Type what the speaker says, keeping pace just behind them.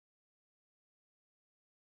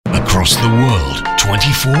across the world,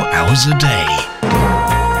 24 hours a day.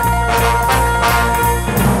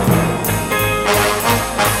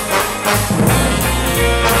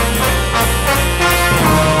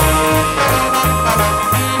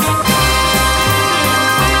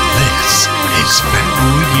 This is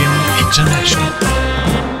Fab Radio International.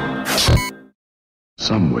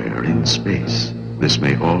 Somewhere in space, this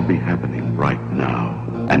may all be happening right now.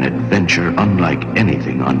 An adventure unlike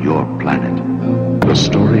anything on your planet. The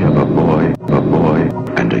story of a boy,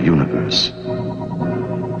 and a universe.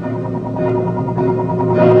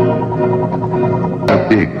 A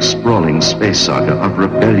big, sprawling space saga of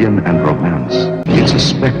rebellion and romance. It's a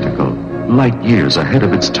spectacle, light years ahead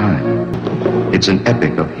of its time. It's an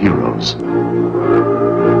epic of heroes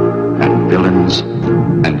and villains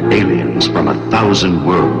and aliens from 1,000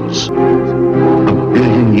 worlds. 1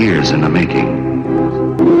 billion years in the making.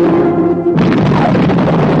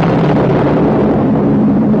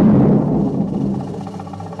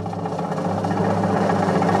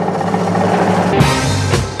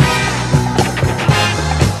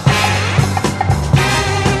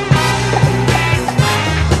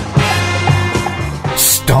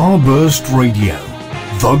 Starburst Radio,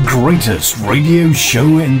 the greatest radio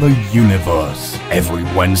show in the universe. Every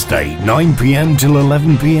Wednesday, 9 p.m. till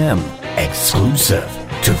 11 p.m. Exclusive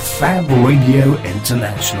to Fab Radio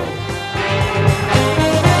International.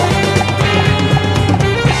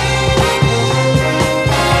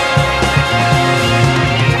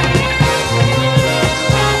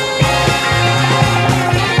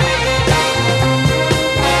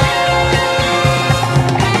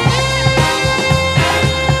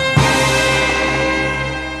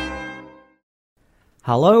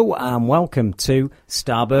 Hello and welcome to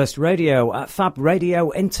Starburst Radio at Fab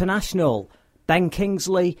Radio International. Ben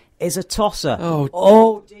Kingsley is a tosser.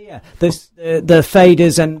 Oh dear. The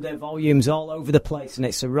faders and the volumes all over the place, and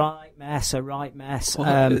it's a right mess.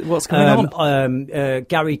 What's going on?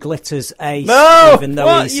 Gary Glitter's ace, no! Even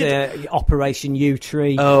though he's Operation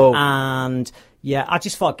U-Tree. Oh. And yeah, I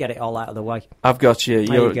just thought I'd get it all out of the way. I've got you.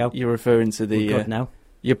 There you go. You're referring to the... We're good now.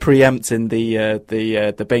 You're preempting the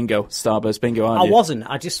bingo, Starburst bingo, aren't you? I wasn't.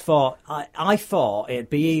 I just thought I thought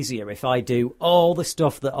it'd be easier if I do all the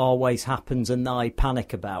stuff that always happens and I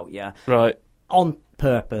panic about, right, on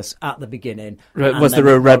purpose at the beginning. Right. Was there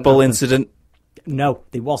a Red Bull incident? No,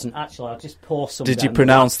 there wasn't. Actually, I'll just pour some. Did you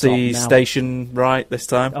pronounce the station right this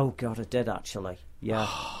time? Oh God, I did actually. Yeah,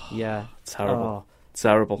 yeah. Terrible.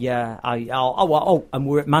 Terrible. Yeah. And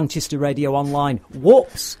we're at Manchester Radio Online.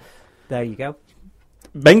 Whoops. There you go.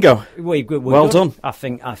 Bingo. We're well good. done. I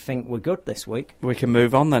think we're good this week. We can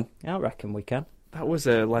move on then. I reckon we can. That was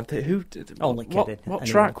a lengthy. Who did? Only kidding. What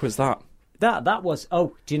Anyway. track was that? That was.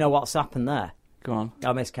 Oh, do you know what's happened there? Go on.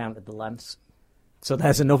 I miscounted the lengths. So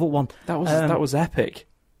there's another one. That was epic.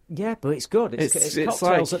 Yeah, but it's good. It's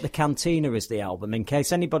Cocktails at the Cantina is the album. In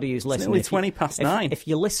case anybody who's listening, it's nearly 9:20. If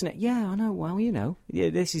you're listening, yeah, I know. Well,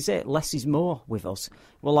 this is it. Less is more with us.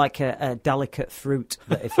 We're like a delicate fruit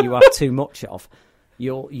that if you have too much of,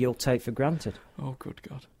 you'll take for granted. Oh, good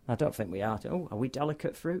God. I don't think we are. Oh, are we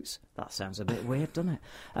delicate fruits? That sounds a bit weird, doesn't it?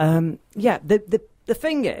 Yeah, the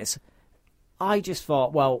thing is, I just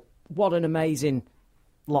thought, well, what an amazing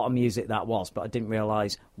lot of music that was, but I didn't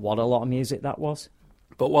realise what a lot of music that was.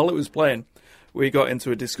 But while it was playing, we got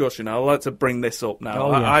into a discussion. I'd like to bring this up now. Oh,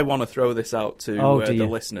 yeah. I want to throw this out to the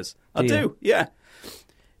listeners. I do, yeah.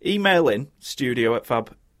 Email in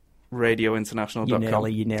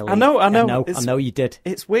studio@fabradiointernational.com. You nearly. I know. I know you did.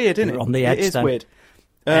 It's weird, isn't it? On the edge. It is then. weird.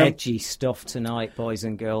 Edgy stuff tonight, boys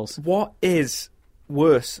and girls. What is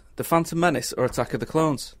worse, The Phantom Menace or Attack of the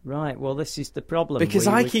Clones? Right, well, this is the problem. Because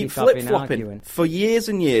I keep flip-flopping. For years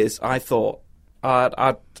and years, I thought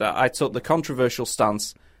I took the controversial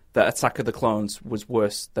stance that Attack of the Clones was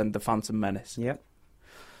worse than The Phantom Menace. Yep.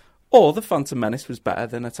 Or The Phantom Menace was better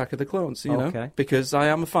than Attack of the Clones, you know? Okay. Because I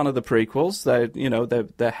am a fan of the prequels.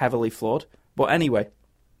 They're heavily flawed. But anyway,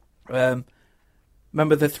 remember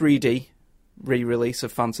the 3D re-release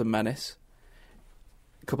of Phantom Menace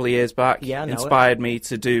a couple of years back? Yeah, I know inspired me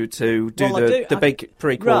to do the big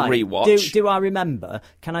prequel rewatch. Do I remember?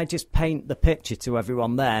 Can I just paint the picture to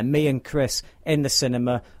everyone there? Me and Chris in the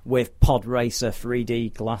cinema with Pod Racer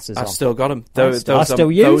 3D glasses on. I've still got them. Those are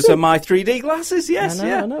my 3D glasses, yes.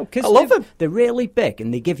 I know. I love them. They're really big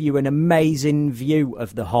and they give you an amazing view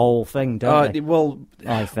of the whole thing, don't they? Well,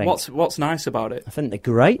 I think. What's nice about it? I think they're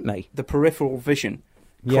great, mate. The peripheral vision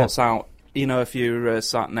cuts out. If you're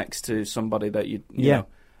sat next to somebody that you know...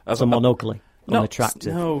 Someone ugly,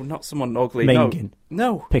 unattractive. No, not someone ugly. Minging.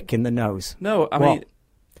 No. Picking the nose. No, I what? mean...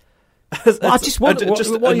 I just wonder...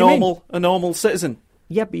 a normal citizen.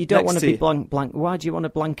 Yeah, but you don't want to be blank. Why do you want to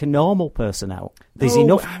blank a normal person out? There's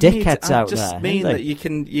enough dickheads out there. I just mean that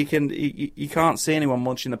you can't see anyone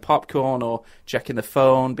munching the popcorn or checking the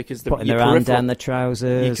phone because putting their hand down the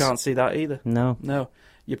trousers. You can't see that either. No.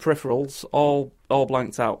 Your peripherals all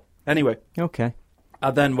blanked out. Anyway. Okay.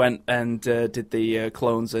 I then went and did the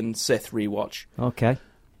Clones and Sith rewatch. Okay.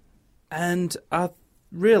 And I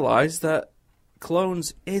realised that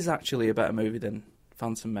Clones is actually a better movie than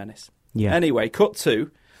Phantom Menace. Yeah. Anyway, cut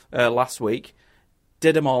to last week.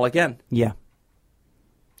 Did them all again. Yeah.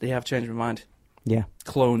 They have changed my mind. Yeah.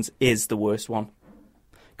 Clones is the worst one.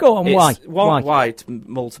 Go on, why? Why?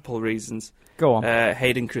 Multiple reasons. Go on.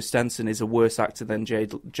 Hayden Christensen is a worse actor than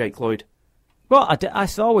Jake Lloyd. Well,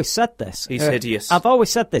 I've always said this. He's hideous. I've always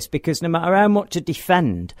said this because no matter how much I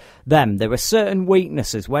defend them, there are certain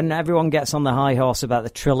weaknesses when everyone gets on the high horse about the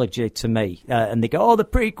trilogy to me, and they go, the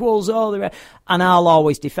prequels, and I'll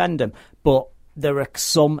always defend them. But there are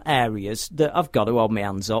some areas that I've got to hold my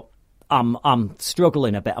hands up. I'm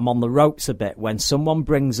struggling a bit. I'm on the ropes a bit when someone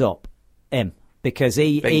brings up him. Because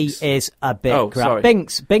he is a bit crap. Sorry.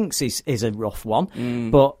 Binks is a rough one,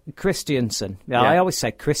 but Christiansen. Yeah, I always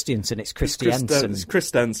say Christiansen. It's Christiansen. It's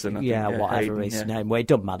Christensen. I think, whatever his name. Well, it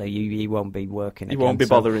doesn't matter. He won't be working. He won't be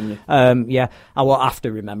bothering you. I won't have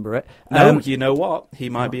to remember it. No, you know what? He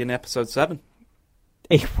might be in episode 7.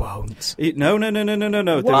 He won't.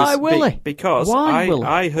 No. Why will he? Because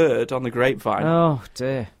I heard on the grapevine. Oh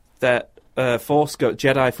dear. That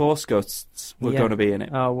Jedi Force Ghosts were going to be in it.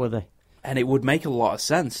 Oh, were they? And it would make a lot of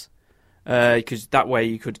sense, because that way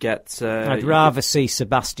you could get... I'd rather see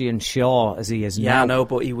Sebastian Shaw as he is now. Yeah, I know,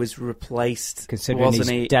 but he was replaced, considering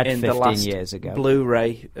wasn't he's he, dead in 15 the last years ago.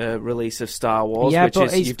 Blu-ray release of Star Wars, yeah, which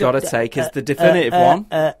is you've got to take as the definitive one.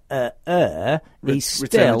 Return of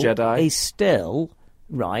the Jedi. He's still...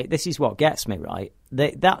 Right, this is what gets me, right?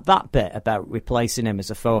 That bit about replacing him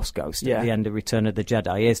as a Force Ghost at the end of Return of the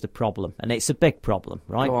Jedi is the problem, and it's a big problem,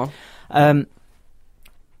 right? Go on.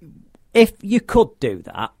 If you could do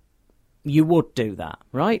that, you would do that,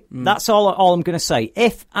 right? That's all I'm going to say.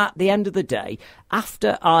 If at the end of the day,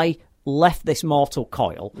 after I left this mortal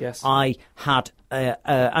coil, I had,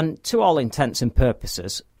 and to all intents and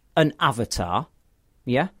purposes, an avatar,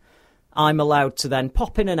 I'm allowed to then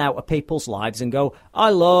pop in and out of people's lives and go,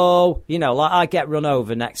 hello, like I get run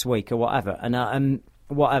over next week or whatever, and I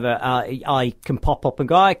can pop up and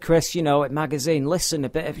go, hi, Chris, at magazine, listen, a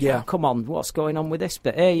bit of, come on, what's going on with this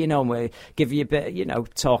bit here, and we give you a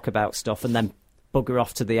bit, talk about stuff, and then bugger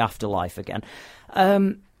off to the afterlife again.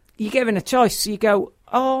 You're given a choice, so you go,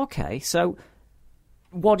 oh, okay, so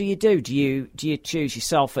what do? Do you choose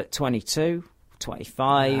yourself at 22?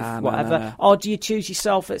 25, whatever, no. Or do you choose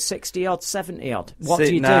yourself at 60 odd, 70 odd? What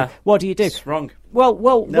do you do? It's wrong.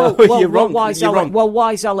 Well, you're wrong.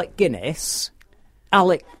 Why is Alec Guinness?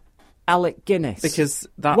 Alec Guinness. Because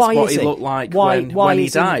that's what he looked like when he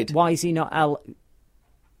died. Why is he not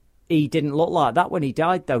He didn't look like that when he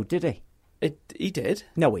died, though, did he? He did.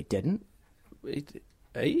 No, he didn't.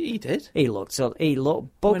 He did. He looked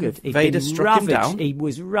buggered. When Vader struck him down. He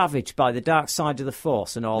was ravaged by the dark side of the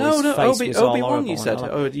Force, and all his face was Obi-Wan, all horrible. You said.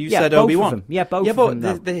 Said said Obi-Wan. Both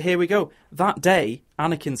of them. Here we go. That day,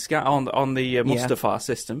 Anakin on the Mustafar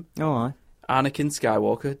system. All right. Anakin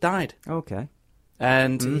Skywalker died. Okay.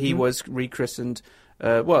 And he was rechristened.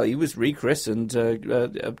 He was rechristened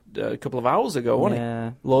a couple of hours ago, wasn't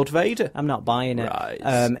he? Lord Vader. I'm not buying it.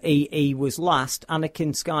 Right. He was last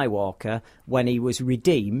Anakin Skywalker when he was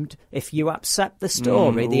redeemed. If you accept the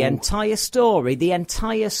story, the entire story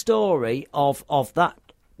of that,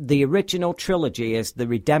 the original trilogy is the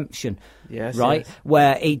redemption, right? Yes.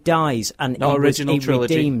 Where he dies and no, original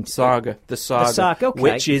trilogy redeemed. Saga, the saga, okay.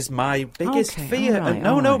 which is my biggest fear.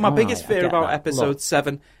 My biggest fear about episode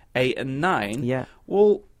 7, 8 and 9. Yeah.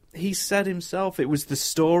 Well, he said himself it was the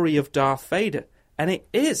story of Darth Vader, and it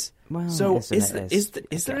is. Well, so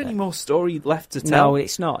is there any more story left to tell? No,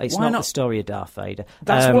 it's not. It's not the story of Darth Vader.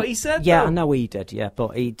 That's what he said. Yeah, though. I know he did. Yeah,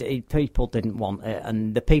 but people didn't want it,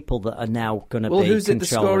 and the people that are now going to be who's it the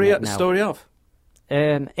story of?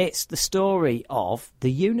 It's the story of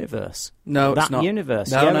the universe. No, that it's not.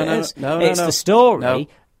 Universe. No, it's the story. No.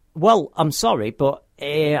 Well, I'm sorry, but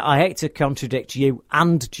I hate to contradict you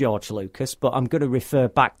and George Lucas, but I'm going to refer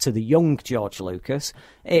back to the young George Lucas.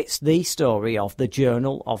 It's the story of the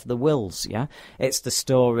Journal of the Whills, yeah? It's the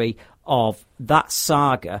story of that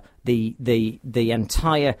saga, the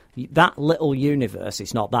entire, that little universe,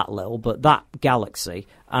 it's not that little, but that galaxy,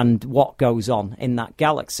 and what goes on in that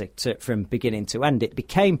galaxy from beginning to end. It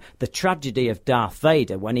became the tragedy of Darth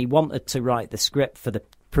Vader when he wanted to write the script for the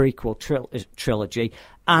prequel trilogy,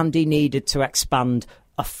 and he needed to expand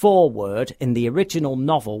a foreword in the original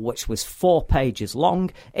novel, which was 4 pages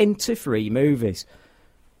long, into 3 movies.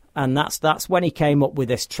 And that's when he came up with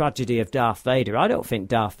this tragedy of Darth Vader. I don't think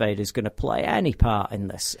Darth Vader's going to play any part in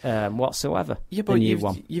this whatsoever. Yeah, but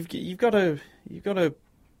you've got to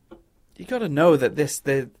know that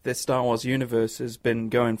the Star Wars universe has been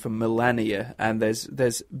going for millennia, and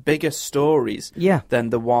there's bigger stories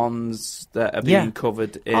than the ones that are being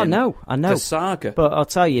covered in I know. the saga. But I'll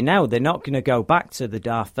tell you now, they're not going to go back to the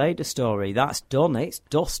Darth Vader story. That's done. It's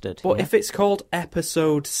dusted. But if it's called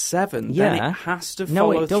Episode 7, then it has to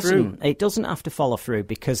follow through. It doesn't have to follow through,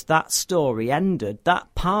 because that story ended.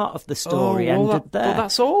 That part of the story ended there. But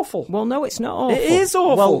that's awful. Well, no, it's not awful. It is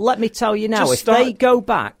awful. Well, let me tell you now, they go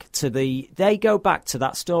back to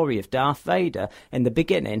that story of Darth Vader in the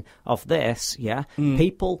beginning of this,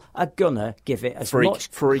 people are gonna give it as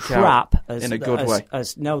much crap as in a good way.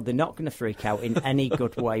 No, they're not gonna freak out in any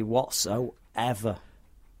good way whatsoever.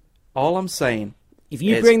 All I'm saying, if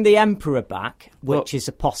you bring the Emperor back, which is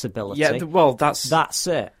a possibility, that's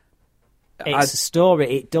it. It's a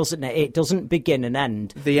story. It doesn't begin and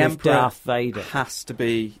end. The with Emperor Darth Vader has to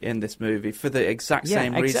be in this movie for the exact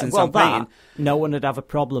same reasons I'm being. No one would have a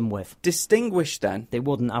problem with. Distinguish then. They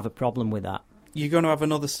wouldn't have a problem with that. You're going to have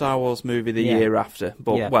another Star Wars movie the year after,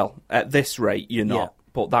 but well, at this rate, you're not. Yeah.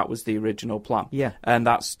 But that was the original plan. Yeah, and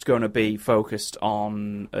that's going to be focused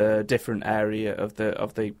on a different area of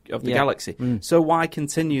the galaxy. So why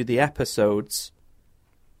continue the episodes?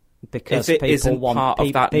 Because if it isn't part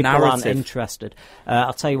of that narrative. Aren't interested.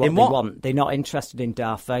 I'll tell you what they want. They're not interested in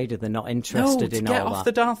Darth Vader. They're not interested in all that. Get off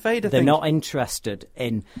the Darth Vader thing. They're not interested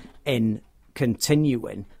in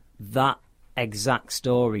continuing that exact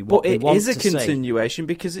story. But it is a continuation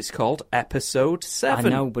because it's called Episode 7. I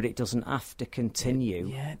know, but it doesn't have to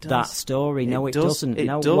continue that story. No, it doesn't.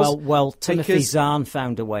 Well, Timothy Zahn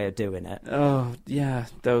found a way of doing it. Oh, yeah,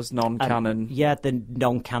 those non-canon. The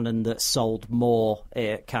non-canon that sold more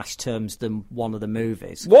cash terms than one of the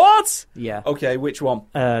movies. What? Yeah. Okay, which one?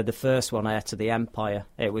 The first one, Heir to the Empire.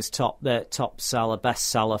 It was top seller, best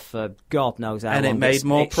seller for God knows how long. And it made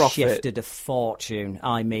more profit. It shifted a fortune.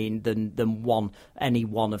 I mean, than any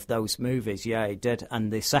one of those movies. Yeah, it did.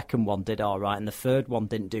 And the second one did all right, and the third one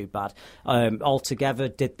didn't do bad. Altogether,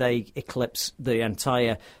 did they eclipse the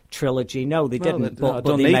entire trilogy? No, they didn't. But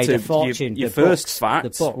they made a fortune. Your first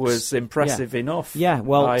fact was impressive enough. Yeah,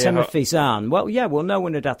 well, Timothy Zahn. Well, no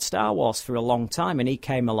one had had Star Wars for a long time, and he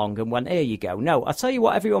came along and went, here you go. No, I'll tell you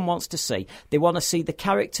what everyone wants to see. They want to see the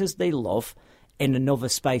characters they love in another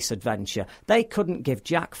space adventure. They couldn't give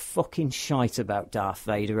jack fucking shite about Darth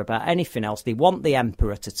Vader, about anything else. They want the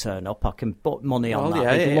Emperor to turn up. I can put money on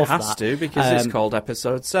that. It has to, because it's called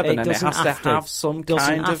Episode 7, and it has to have some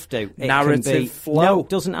kind of narrative flow. No, it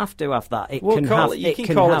doesn't have to have that. You can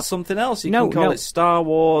call it something else. You can call it Star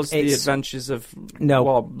Wars, The Adventures of...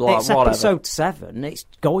 It's Episode 7. It's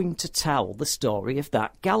going to tell the story of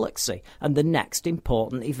that galaxy and the next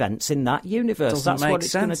important events in that universe. That's what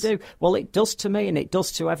it's going to do. Well, it does to me, and it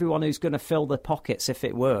does to everyone who's going to fill their pockets if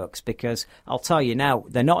it works, because I'll tell you now,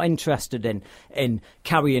 they're not interested in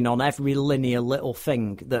carrying on every linear little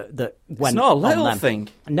thing that went. It's not a little on them. Thing.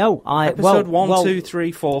 No, Episode 1, 2,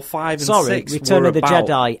 3, 4, 5, and 6. Return of the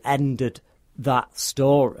Jedi ended that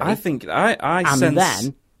story. I think I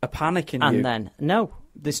sense a panic in you. And then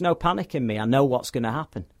there's no panic in me. I know what's going to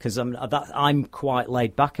happen, because I'm quite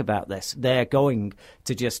laid back about this. They're going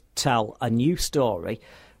to just tell a new story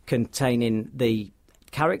containing the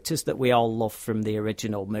characters that we all love from the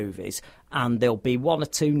original movies, and there'll be one or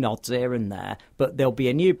two nods here and there, but there'll be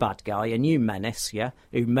a new bad guy, a new menace,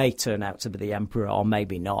 who may turn out to be the Emperor or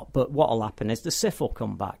maybe not, but what'll happen is the Sith will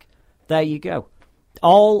come back. There you go.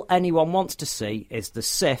 All anyone wants to see is the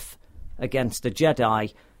Sith against the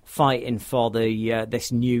Jedi fighting for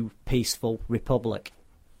this new peaceful republic.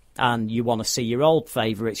 And you want to see your old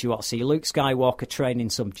favourites. You want to see Luke Skywalker training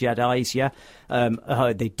some Jedis,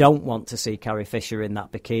 they don't want to see Carrie Fisher in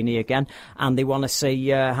that bikini again. And they want to see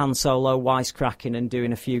Han Solo wisecracking and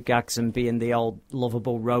doing a few gags and being the old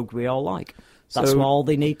lovable rogue we all like. That's all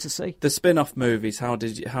they need to see. The spin-off movies, how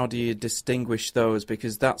do you distinguish those?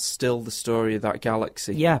 Because that's still the story of that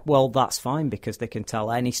galaxy. Yeah, well, that's fine, because they can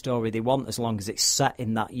tell any story they want as long as it's set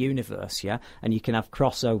in that universe, and you can have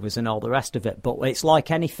crossovers and all the rest of it. But it's like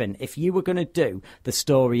anything. If you were going to do the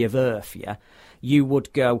story of Earth, you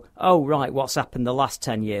would go, oh, right, what's happened the last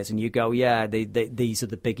 10 years? And you go, these are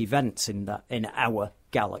the big events in our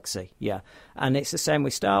galaxy, yeah. And it's the same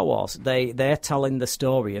with Star Wars. They're telling the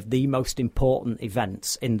story of the most important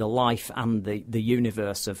events in the life and the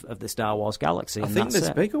universe of the Star Wars galaxy. I think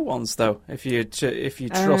there's bigger ones, though, if you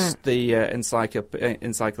trust the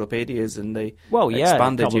encyclopedias and the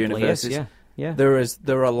expanded universes. Is, yeah.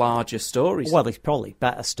 There are larger stories. Well, there's probably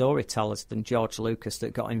better storytellers than George Lucas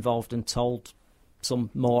that got involved and told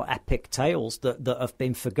some more epic tales that have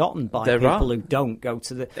been forgotten by people who don't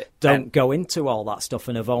go into all that stuff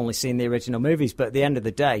and have only seen the original movies. But at the end of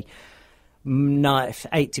the day,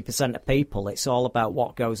 80% of people, it's all about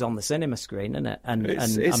what goes on the cinema screen, isn't it? And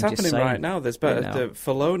it's happening right now. There's better.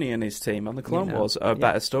 Filoni and his team on the Clone Wars are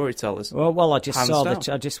better storytellers. Well, I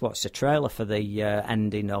just watched a trailer for the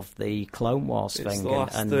ending of the Clone Wars thing. It's the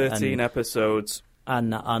last 13 episodes.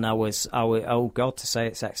 And I was oh god, to say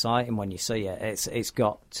it's exciting when you see it. It's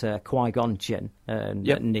got Qui-Gon Jinn and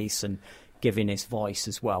Neeson giving his voice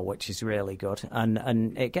as well, which is really good.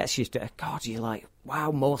 And it gets you to, God, you're like,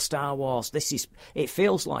 wow, more Star Wars. It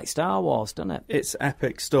feels like Star Wars, doesn't it? It's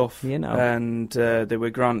epic stuff, And they were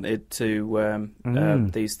granted to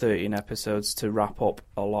these 13 episodes to wrap up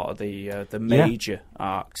a lot of the major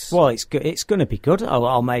arcs. Well, it's going to be good.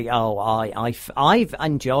 I've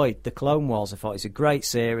enjoyed the Clone Wars. I thought it's a great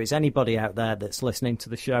series. Anybody out there that's listening to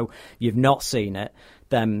the show, you've not seen it,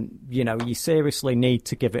 then you seriously need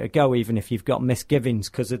to give it a go, even if you've got misgivings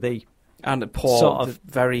because of the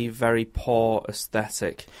very, very poor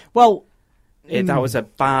aesthetic. Well, that was a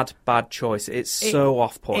bad choice. It's so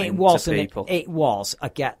off-putting to people. It was. I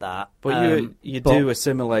get that. But you do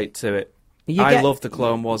assimilate to it. I love the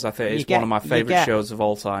Clone Wars. I think it's one of my favourite shows of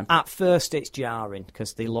all time. At first, it's jarring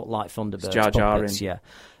because they look like Thunderbirds. It's jarring. Yeah.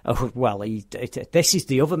 Oh, well, this is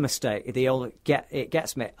the other mistake. It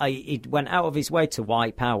gets me. He went out of his way to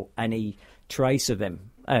wipe out any trace of him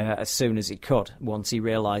as soon as he could. Once he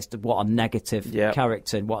realised what a negative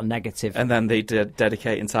character, what a negative. And then they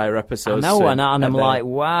dedicate entire episodes. I know, and I'm like,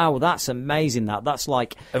 wow, that's amazing. That's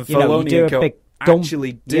like you do a big.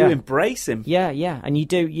 Actually embrace him. Yeah, and you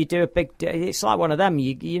do a big. It's like one of them.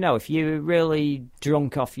 If you're really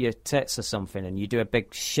drunk off your tits or something, and you do a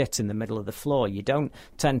big shit in the middle of the floor, you don't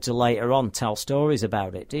tend to later on tell stories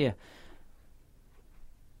about it, do you?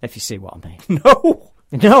 If you see what I mean.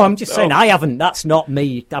 No, I'm just saying I haven't. That's not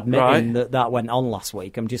me admitting that went on last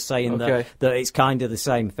week. I'm just saying that it's kind of the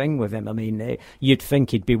same thing with him. I mean, you'd think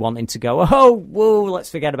he'd be wanting to go, let's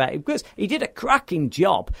forget about it. Because he did a cracking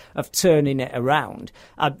job of turning it around.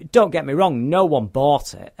 Don't get me wrong, no one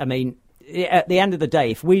bought it. I mean, at the end of the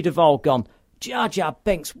day, if we'd have all gone, Jar Jar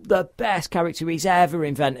Binks, the best character he's ever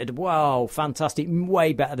invented. Whoa, fantastic.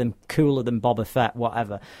 Way better than, cooler than Boba Fett,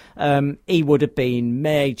 whatever. He would have been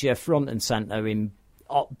major front and centre in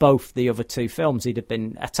both the other two films. He'd have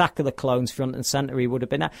been Attack of the Clones front and centre. He would have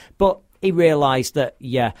been, but he realised that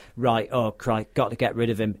got to get rid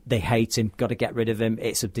of him. They hate him. Got to get rid of him.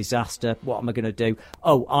 It's a disaster. What am I going to do?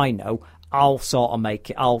 Oh, I know. I'll sort of make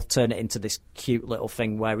it. I'll turn it into this cute little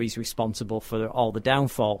thing where he's responsible for all the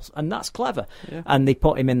downfalls, and that's clever. Yeah. And they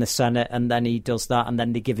put him in the Senate, and then he does that, and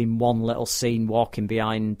then they give him one little scene walking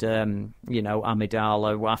behind,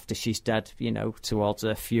 Amidala after she's dead, towards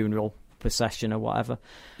a funeral procession or whatever.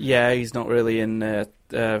 Yeah, he's not really in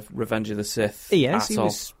Revenge of the Sith. He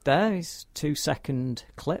was there. His 2-second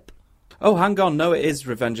clip. Oh, hang on. No, it is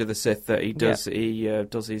Revenge of the Sith that he does. Yeah. He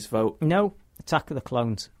does his vote. No, Attack of the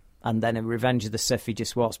Clones. And then in Revenge of the Sith, he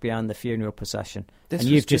just walks behind the funeral procession.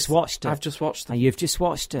 You've just watched it. I've just watched it. And you've just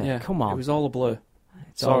watched it. Yeah, come on. It was all a blur.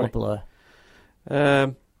 It's all a blur.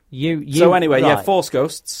 So anyway, Force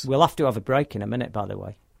Ghosts. We'll have to have a break in a minute, by the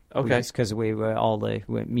way. Okay. Because we were all the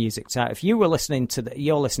music's out. If you were listening to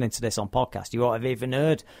you're listening to this on podcast, you won't have even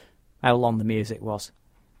heard how long the music was.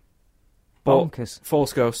 Bonkers.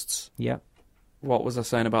 Force Ghosts. Yeah. What was I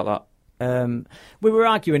saying about that? We were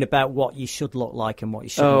arguing about what you should look like and what you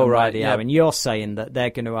shouldn't on radio, and you're saying that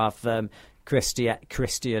they're going to have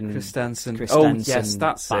Christensen. Oh, yes,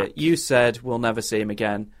 that's back. It. You said we'll never see him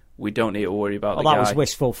again. We don't need to worry about the guy. That was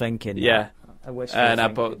wishful thinking. Yeah. I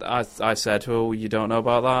said, you don't know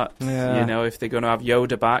about that. Yeah. If they're going to have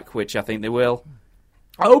Yoda back, which I think they will.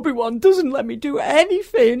 Obi-Wan doesn't let me do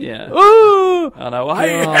anything. Yeah. Oh, I know. I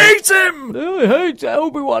hate him. I hate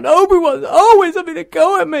Obi-Wan. Obi-Wan's always having a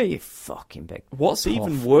go at me. You fucking big. What's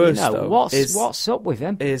even worse, though, what's up with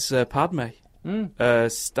him? Is Padme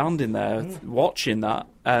standing there watching that,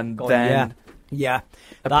 and then. Yeah,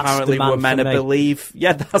 apparently we're meant to believe.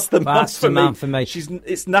 Yeah, that's the man for me.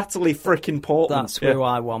 It's Natalie frickin' Portman. That's who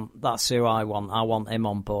I want. I want him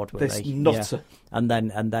on board with this nutter. Yeah. And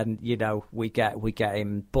then we get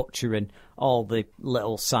him butchering all the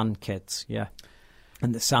little sand kids. Yeah.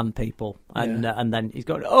 and the Sand People, and then he's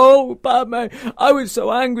going, "Oh, Batman! I was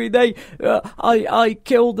so angry. I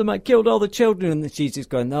killed them. I killed all the children." And she's just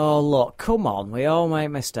going, "Oh, look, come on, we all make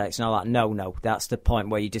mistakes." And I'm like, "No, that's the point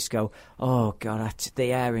where you just go, oh God,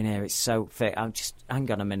 the air in here is so thick. I'm just hang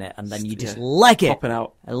on a minute," and then you just leg it, popping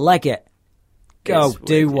out, leg it, go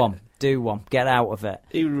do one, get out of it.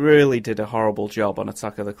 He really did a horrible job on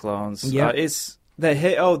Attack of the Clones. Yeah,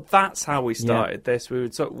 that's how we started this. We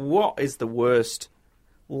would talk. What is the worst?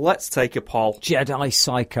 Let's take a poll. Jedi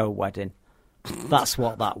Psycho Wedding. That's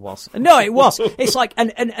what that was. No, it was. It's like,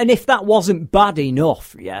 and if that wasn't bad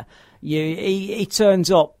enough, he turns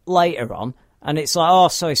up later on, and it's like, oh,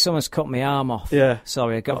 sorry, someone's cut my arm off. Yeah,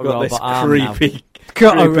 sorry, I got I've a robot this arm creepy, now.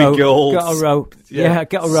 Got a rope. Yeah,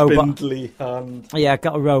 got a robot. Spindly hand. Yeah,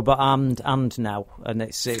 got a robot hand now, and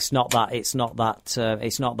it's not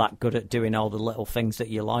that good at doing all the little things that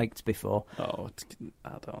you liked before. Oh,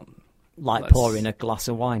 I don't. Like pouring a glass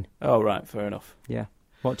of wine. Oh, right, fair enough. Yeah.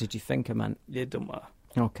 What did you think I meant? It don't matter.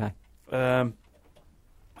 Okay.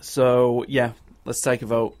 So, yeah, let's take a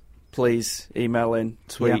vote. Please email in,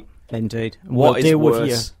 tweet. Yeah, indeed. We'll deal with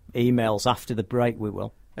your emails after the break, we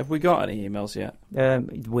will. Have we got any emails yet?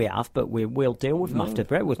 We have, but we'll deal with them after the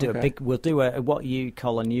break. We'll do a what you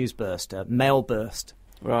call a news burst, a mail burst.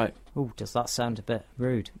 Right. Oh, does that sound a bit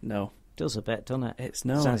rude? No. Does a bit, doesn't it?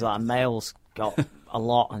 Sounds like a mail's got a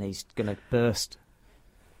lot and he's going to burst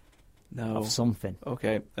of something.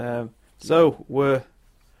 Okay. So, we're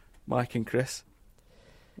Mike and Chris.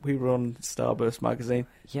 We run Starburst magazine.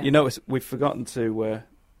 Yeah. You notice we've forgotten to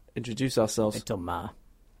introduce ourselves. It doesn't matter.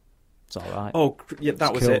 It's all right. Oh, yeah,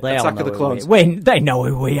 that was cool. it. They Attack of the Clones. They know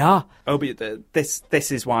who we are. Oh, but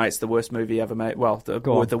this is why it's the worst movie ever made. Well,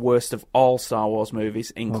 the worst of all Star Wars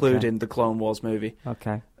movies, including the Clone Wars movie.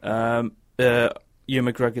 Okay. Ewan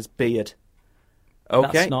McGregor's beard.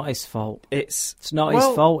 Okay. That's not his fault. It's not his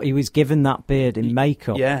fault. He was given that beard in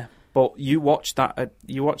makeup. Yeah, but you watch that.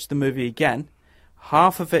 You watch the movie again.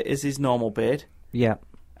 Half of it is his normal beard. Yeah.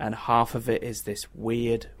 And half of it is this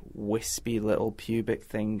weird, wispy little pubic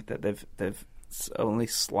thing that they've only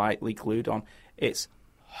slightly glued on. It's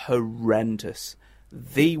horrendous.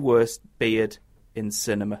 The worst beard in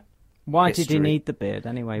cinema. Why history. did he need the beard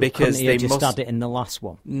anyway? Because they just had it in the last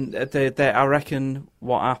one. I reckon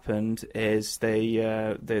what happened is we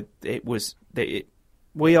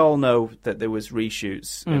all know that there was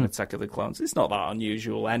reshoots in Attack of the Clones. It's not that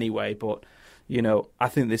unusual anyway, but I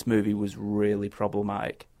think this movie was really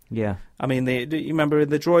problematic. Yeah. I mean, you remember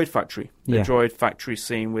the droid factory? The droid factory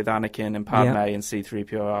scene with Anakin and Padme and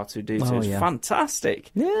C-3PO, R2-D2. It was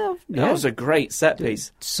fantastic. Yeah. That was a great set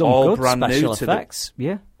piece. Some all good brand special new to effects.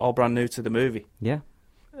 all brand new to the movie. Yeah.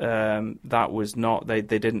 That was not... They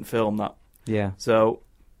didn't film that. Yeah. So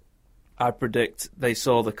I predict they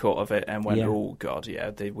saw the cut of it and went, oh, God,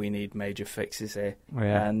 we need major fixes here.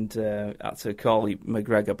 Yeah. And had to call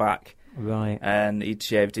McGregor back. Right. And he'd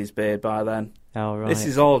shaved his beard by then. Oh, right. This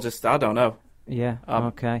is all just, I don't know. Yeah,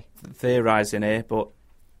 okay. Theorising here, but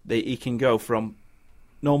he can go from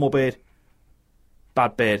normal beard,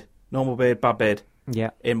 bad beard, normal beard, bad beard.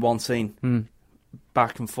 Yeah. In one scene.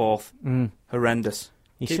 Back and forth. Horrendous.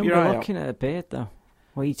 You shouldn't be looking at a beard, though.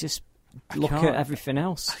 Well, you just look at everything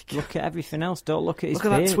else. Look at everything else. Don't look at his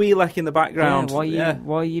beard. Look at that Twi'lek in the background. Yeah,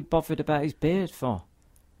 why are you bothered about his beard for?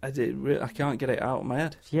 I can't get it out of my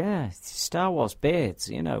head. Yeah, Star Wars beards,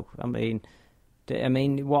 I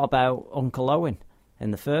mean, what about Uncle Owen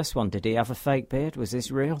in the first one? Did he have a fake beard? Was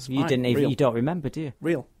this real? You don't remember, do you?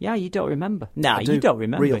 Real. Yeah, you don't remember. Nah, you don't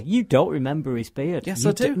remember. Real. You don't remember his beard. Yes,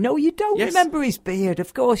 I do. No, you don't remember his beard.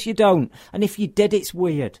 Of course you don't. And if you did, it's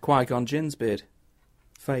weird. Qui-Gon Jinn's beard.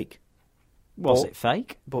 Fake. Was it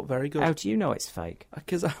fake? But very good. How do you know it's fake?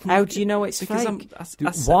 How do you know it's fake?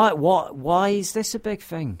 Why is this a big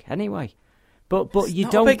thing anyway? But it's you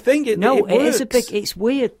not don't. A big thing. It is a big. It's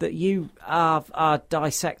weird that you are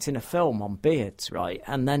dissecting a film on beards, right?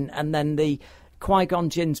 And then the Qui-Gon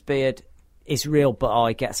Jinn's beard is real, but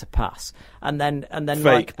he gets a pass. And then fake,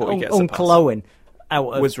 like but he gets Uncle a pass. Owen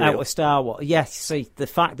out of Star Wars. Yes, see the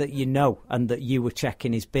fact that you know and that you were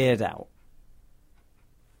checking his beard out.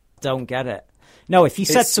 Don't get it. No, if you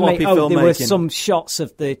said to me, there were some shots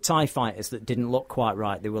of the TIE fighters that didn't look quite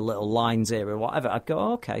right, there were little lines here or whatever, I'd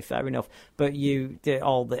go, okay, fair enough. But you did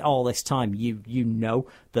all this time, you know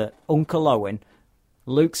that Uncle Owen,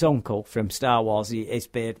 Luke's uncle from Star Wars, his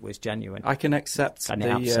beard was genuine. I can accept the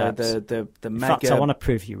mega... In fact, I want to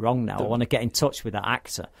prove you wrong now. I want to get in touch with that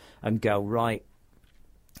actor and go, right,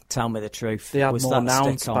 Tell me the truth. They had Was more that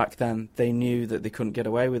nouns stick on? back then. They knew that they couldn't get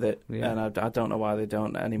away with it, Yeah. and I don't know why they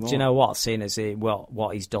don't anymore. Do you know what? Seeing as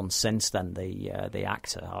what he's done since then, the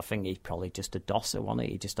actor, I think he probably just a dosser, wasn't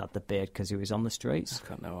he? He just had the beard because he was on the streets. I've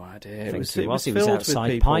got no idea. think It was he was filled outside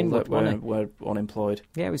with people Pinewood, that wasn't were unemployed.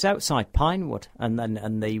 Yeah, it was outside Pinewood, and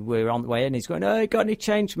they were on the way in. He's going, "Oh, you got any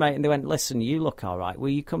change, mate?" And they went, "Listen, you look all right. Will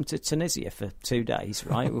you come to Tunisia for 2 days?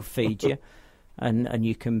 Right, we'll feed you." And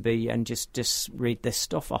you can be and just read this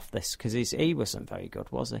stuff off this because he wasn't very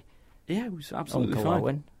good, was he? Yeah, it was absolutely Uncle fine.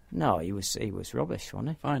 Owen. No, he was rubbish, wasn't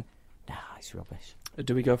he? Fine. Nah, he's rubbish.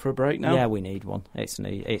 Do we go for a break now? Yeah, we need one. It's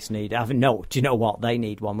need. No, do you know what? They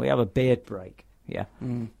need one. We have a beard break. Yeah,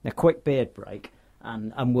 a quick beard break,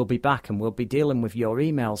 and we'll be back, and we'll be dealing with your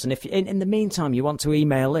emails. And if in the meantime you want to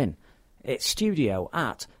email in, it's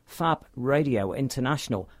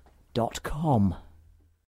studio@fabradiointernational.com.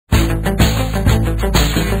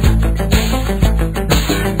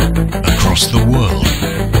 Across the world,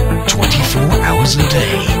 24 hours a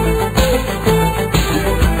day.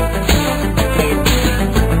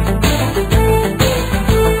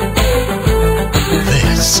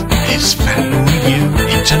 This is Fab Radio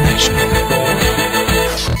International.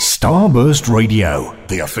 Starburst Radio,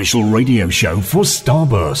 the official radio show for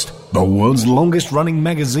Starburst, the world's longest running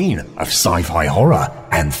magazine of sci-fi horror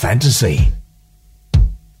and fantasy.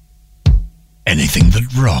 Anything that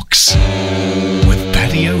rocks with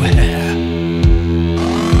Paddy O'Hare.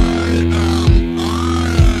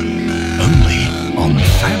 Only on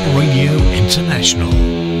Fab Radio International.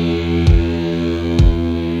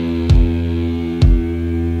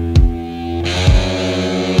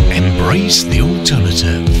 Embrace the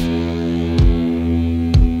alternative.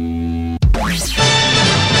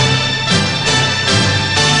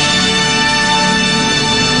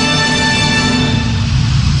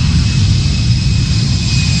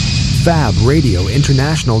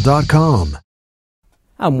 FabRadioInternational.com.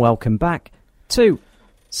 And welcome back to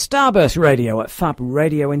Starburst Radio at Fab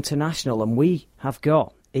Radio International, and we have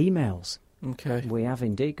got emails. Okay. We have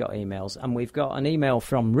indeed got emails, and we've got an email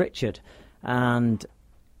from Richard, and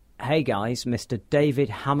hey guys, Mr. David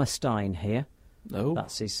Hammerstein here. Oh.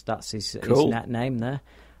 That's his Cool. net name there.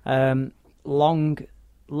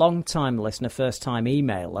 Long time listener, first time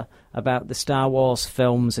emailer about the Star Wars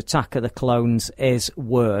films. Attack of the Clones is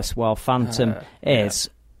worse, while Phantom is.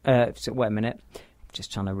 So wait a minute,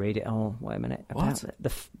 just trying to read it. Oh, wait a minute. What? About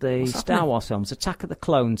the Star happening? Wars films, Attack of the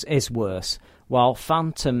Clones is worse, while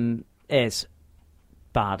Phantom is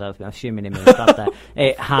bad. I'm assuming it means bad there.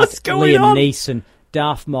 It had What's going Liam on? Neeson,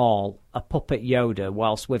 Darth Maul, a puppet Yoda,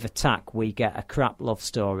 whilst with Attack we get a crap love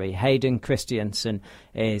story. Hayden Christensen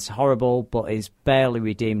is horrible, but is barely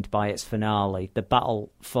redeemed by its finale. The battle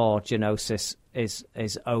for Geonosis is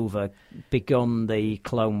over. Begun the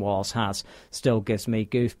Clone Wars has. Still gives me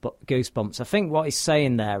goosebumps. I think what he's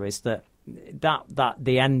saying there is that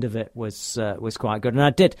the end of it was quite good, and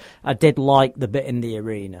I did like the bit in the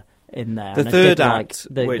arena. In there, The and I third did like act,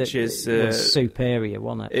 the, which was is superior,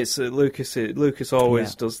 wasn't it? It's Lucas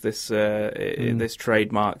always Yeah. does this this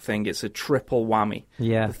trademark thing. It's a triple whammy.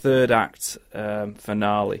 Yeah. The third act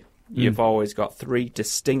finale. You've always got 3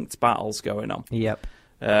 distinct battles going on. Yep.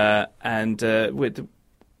 And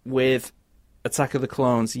with Attack of the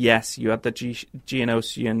Clones, yes, you had the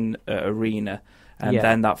Geonosian arena, and Yeah.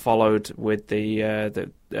 then that followed with the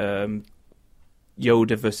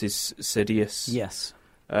Yoda versus Sidious. Yes.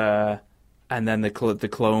 And then the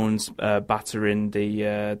clones battering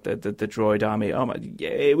the droid army. Oh my!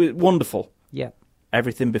 It was wonderful. Yep.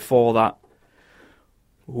 Everything before that,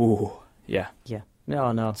 ooh, yeah, Yeah.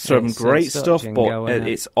 No. some It's great touch stuff. and But go, isn't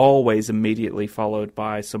it? it's always immediately followed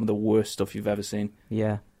by some of the worst stuff you've ever seen.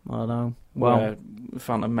 Yeah. I know. Well, Where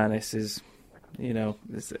Phantom Menace is,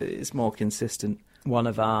 it's more consistent. one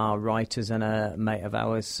of our writers and a mate of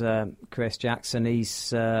ours, Chris Jackson,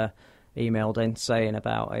 he's emailed in saying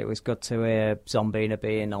about it was good to hear Zombina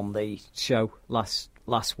being on the show last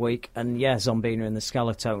week. And yeah, Zombina and the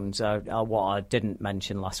Skeletones are what I didn't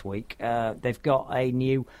mention last week. They've got a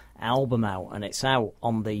new album out, and it's out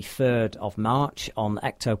on the 3rd of March on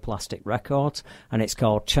Ectoplastic Records, and it's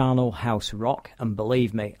called Charnel House Rock. And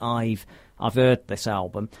believe me, I've heard this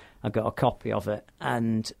album. I got a copy of it,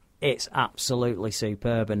 and it's absolutely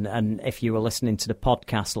superb. And if you were listening to the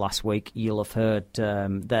podcast last week, you'll have heard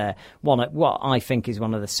what I think is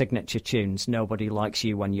one of the signature tunes, Nobody Likes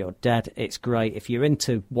You When You're Dead. It's great. If you're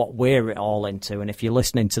into what we're all into, and if you're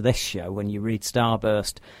listening to this show and you read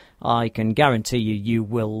Starburst, I can guarantee you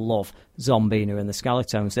will love Zombina and the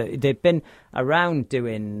Skeletones. They've been around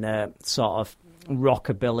doing sort of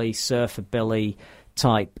rockabilly, surfabilly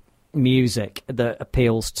type music that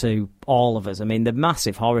appeals to all of us. I mean, they're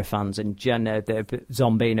massive horror fans, and Jenna,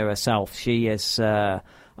 Zombina herself, she is a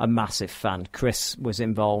massive fan. Chris was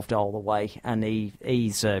involved all the way, and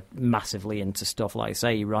he's massively into stuff. Like I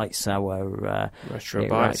say, he writes our retro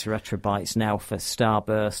bites now for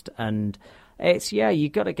Starburst, and it's you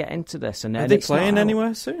got to get into this. And are they playing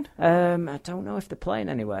anywhere soon? I don't know if they're playing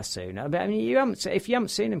anywhere soon. I mean, if you haven't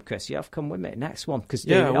seen them, Chris, you have to come with me next one, because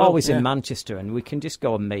they're always in Manchester, and we can just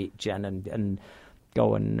go and meet Jen and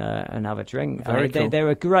go and have a drink. Cool. They're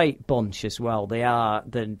a great bunch as well. They are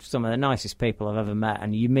some of the nicest people I've ever met,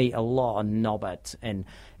 and you meet a lot of knobheads in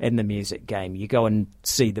the music game. You go and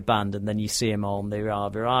see the band, and then you see them all, and they're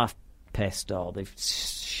half pissed, or they're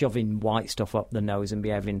shoving white stuff up the nose and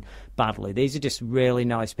behaving badly. These are just really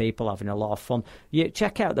nice people having a lot of fun. You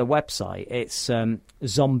check out their website. It's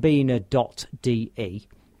zombina.de.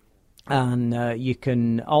 And you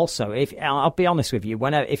can also, I'll be honest with you,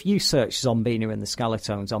 if you search Zombina and the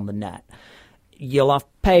Skeletones on the net, you'll have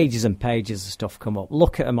pages and pages of stuff come up.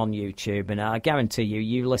 Look at them on YouTube, and I guarantee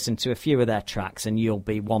you listen to a few of their tracks, and you'll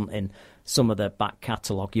be wanting some of their back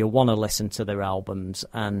catalogue. You'll want to listen to their albums,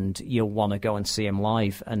 and you'll want to go and see them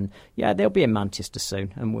live. And they'll be in Manchester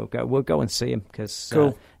soon, and we'll go and see them, because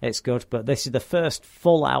it's good. But this is the first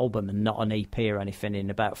full album and not an EP or anything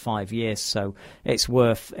in about 5 years, so it's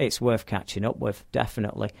worth catching up with,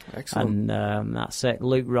 definitely. Excellent. And that's it.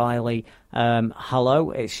 Luke Riley,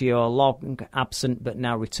 hello, it's your long absent but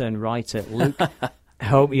now returned writer, Luke.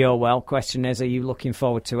 Hope you're well. Question is, are you looking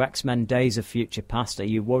forward to X-Men Days of Future Past? Are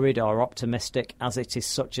you worried or optimistic, as it is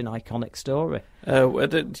such an iconic story?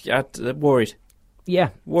 Worried. Yeah.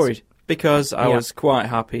 Worried. Because I was quite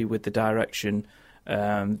happy with the direction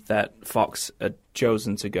that Fox had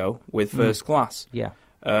chosen to go with First Class. Yeah.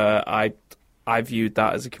 I viewed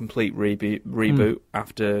that as a complete reboot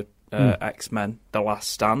after X-Men The Last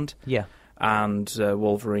Stand. Yeah. And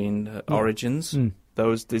Wolverine Origins.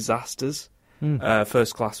 Those disasters.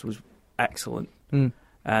 First Class was excellent,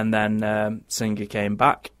 and then Singer came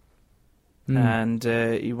back, and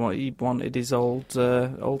he wanted his old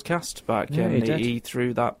cast back, and he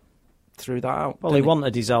threw that out. Well, he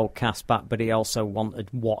wanted his old cast back, but he also wanted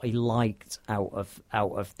what he liked out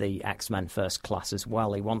of the X-Men First Class as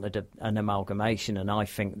well. He wanted an amalgamation, and I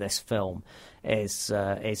think this film is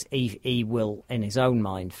he will, in his own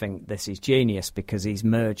mind, think this is genius, because he's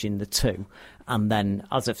merging the two. And then,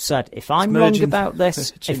 as I've said, if I'm wrong about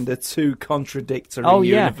this, the two contradictory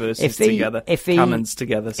universes together, canons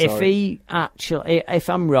together. Sorry. If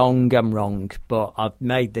I'm wrong, I'm wrong. But I've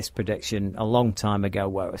made this prediction a long time ago,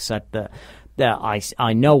 where I said that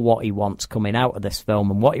I know what he wants coming out of this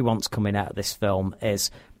film, and what he wants coming out of this film is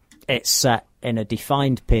it's set in a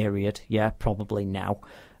defined period. Yeah, probably now.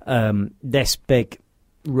 This big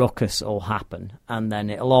ruckus will happen, and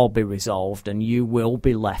then it'll all be resolved, and you will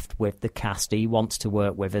be left with the cast he wants to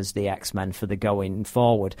work with as the X-Men for the going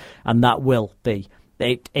forward, and that will be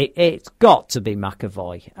it's got to be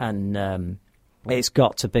McAvoy, and it's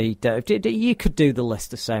got to be. You could do the list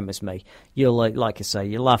the same as me. You'll, like I say,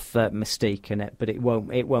 you'll have Mystique in it, but it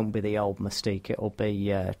won't be the old Mystique. It'll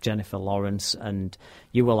be Jennifer Lawrence, and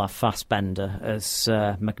you will have Fassbender as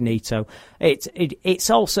Magneto. It's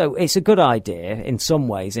also a good idea in some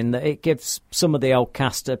ways, in that it gives some of the old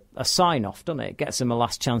cast a sign off, doesn't it? It gets them a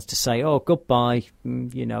last chance to say, "Oh, goodbye,"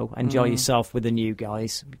 enjoy yourself with the new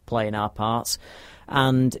guys playing our parts,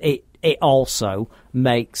 and it also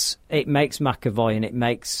makes McAvoy and it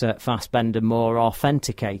makes Fassbender more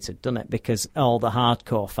authenticated, doesn't it? Because all the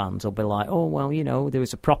hardcore fans will be like, oh, well, there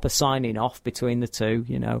was a proper signing off between the two,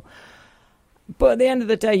 But at the end of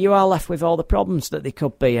the day, you are left with all the problems that they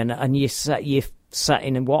could be, and you're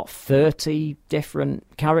setting in 30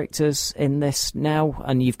 different characters in this now,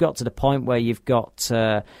 and you've got to the point where you've got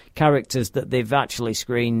characters that they've actually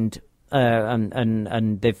screened.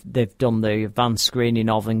 And they've done the advanced screening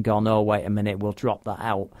of and gone, oh, wait a minute, we'll drop that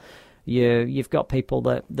out. You've got people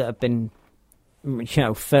that have been,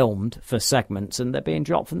 filmed for segments, and they're being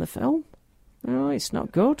dropped from the film. No, it's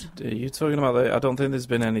not good. Are you talking about I don't think there's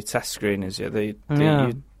been any test screenings yet.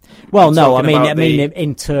 Well, no, I mean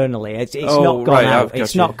internally, it's not gone out.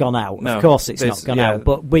 It's not gone out. No, of course, it's not gone out.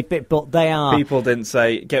 But they are. People didn't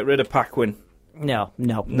say get rid of Paquin. No.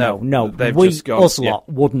 They've just gone. Us lot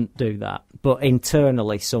wouldn't do that, but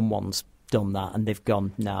internally, someone's done that, and they've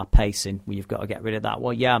gone, pacing. You've got to get rid of that.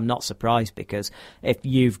 Well, I'm not surprised, because if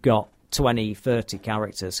you've got 20, 30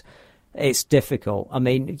 characters, it's difficult. I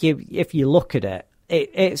mean, if you look at it,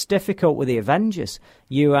 it's difficult with the Avengers.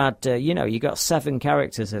 You had, you got 7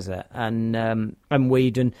 characters, is it? And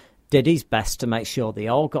Whedon, did his best to make sure they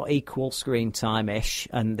all got equal screen time-ish,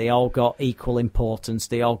 and they all got equal importance.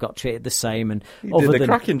 They all got treated the same. And He did a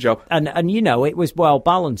cracking job. And you know, it was well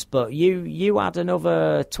balanced. But you add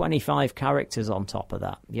another 25 characters on top of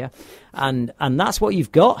that, yeah. And that's what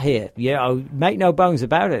you've got here. You know, make no bones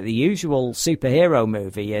about it. The usual superhero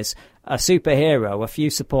movie is a superhero, a few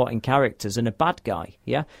supporting characters, and a bad guy.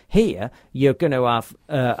 Yeah. Here you're going to have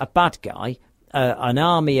a bad guy, an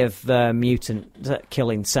army of mutant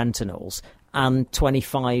killing Sentinels, and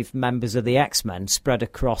 25 members of the X-Men spread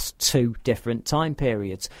across 2 different time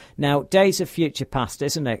periods. Now, Days of Future Past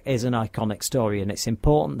is an iconic story, and it's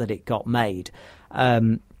important that it got made.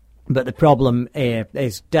 But the problem here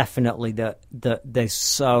is definitely that there's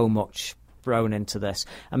so much thrown into this.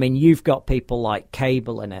 I mean, you've got people like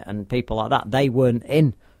Cable in it and people like that. They weren't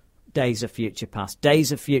in Days of Future Past.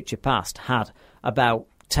 Days of Future Past had about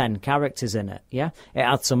 10 characters in it, yeah? It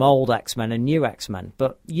had some old X-Men and new X-Men,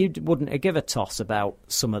 but you wouldn't give a toss about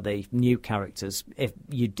some of the new characters if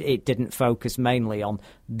it didn't focus mainly on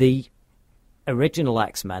the original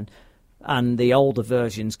X-Men and the older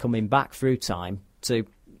versions coming back through time to,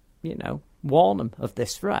 you know, warn them of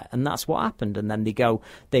this threat. And that's what happened. And then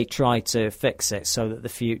they try to fix it so that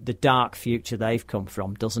the dark future they've come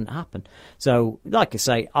from doesn't happen. So, like I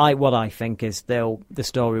say, what I think is the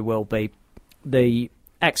story will be the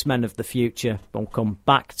X-Men of the future will come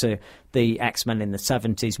back to the X-Men in the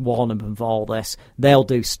 70s, warn them of all this. They'll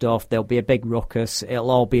do stuff. There'll be a big ruckus.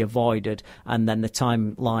 It'll all be avoided. And then the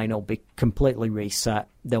timeline will be completely reset.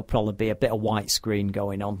 There'll probably be a bit of white screen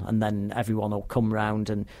going on. And then everyone will come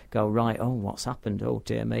round and go, right, oh, what's happened? Oh,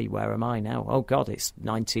 dear me, where am I now? Oh, God, it's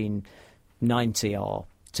 1990 or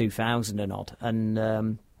 2000 and odd.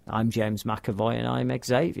 And I'm James McAvoy and I'm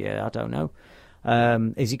Xavier. I don't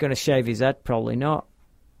know. Is he going to shave his head? Probably not.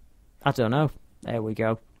 I don't know. There we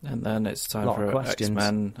go. And then it's time for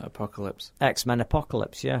X-Men Apocalypse. X-Men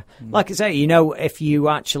Apocalypse, yeah. Like I say, you know, if you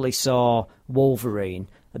actually saw Wolverine,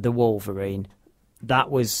 that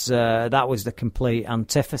was the complete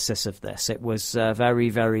antithesis of this. It was a very,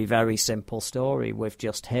 very, very simple story with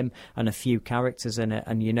just him and a few characters in it.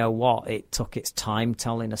 And you know what? It took its time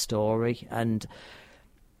telling a story. And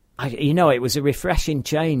it was a refreshing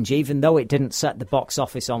change, even though it didn't set the box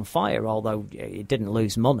office on fire, although it didn't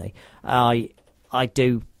lose money. I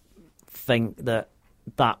do think that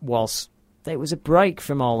was a break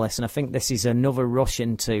from all this, and I think this is another rush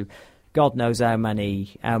into God knows how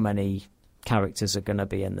many characters are going to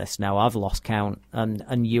be in this now. I've lost count,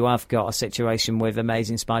 and you have got a situation with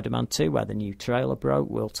Amazing Spider-Man 2 where the new trailer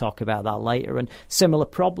broke. We'll talk about that later, and similar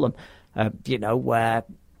problem, where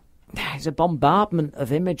there's a bombardment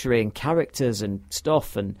of imagery and characters and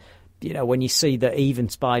stuff. And, you know, when you see that even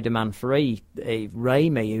Spider-Man 3,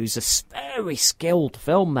 Raimi, who's a very skilled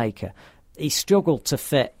filmmaker, he struggled to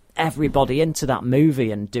fit everybody into that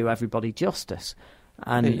movie and do everybody justice.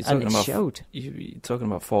 And it showed. You're talking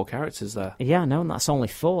about 4 characters there. Yeah, no, and that's only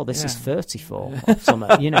 4. This is 34 or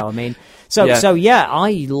something, you know, I mean. So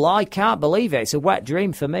I can't believe it. It's a wet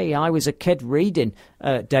dream for me. I was a kid reading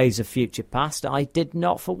Days of Future Past. I did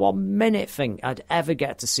not for 1 minute think I'd ever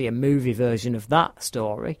get to see a movie version of that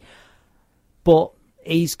story. But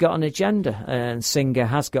he's got an agenda, and Singer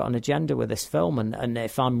has got an agenda with this film. And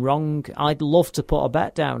if I'm wrong, I'd love to put a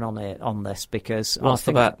bet down on this, because What's I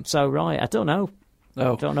think the bet? I'm so right. I don't know.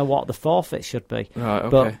 Oh. I don't know what the forfeit should be, right,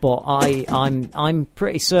 okay. but I'm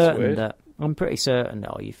pretty certain that Oh,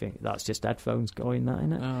 you think that's just headphones going, that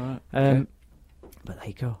innit? Oh, right. Okay. But there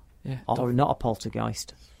you go. Yeah. Or not a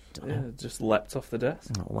poltergeist. Just leapt off the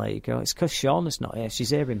desk. Oh, there you go. It's because Shauna's not here.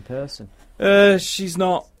 She's here in person. She's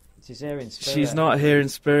not. She's here in spirit. She's not here in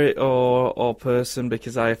spirit or person,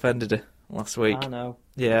 because I offended her last week. I know.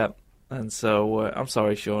 Yeah, and so I'm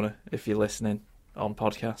sorry, Shauna, if you're listening on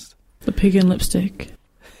podcast. The pig in lipstick.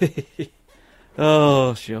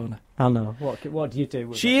 Oh, Shauna. I know. What do you do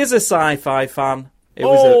with She is a sci-fi fan. It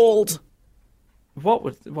Old.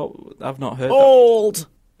 Was what I've not heard. Old.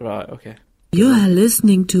 That. Right. Okay. You are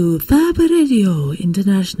listening to Fab Radio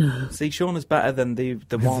International. See, Shauna's better than the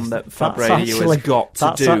one that Fab Radio has got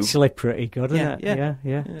to do. That's actually pretty good, isn't it?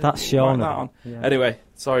 Yeah. That's Shauna. Anyway,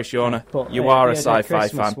 sorry, Shauna. You are a sci-fi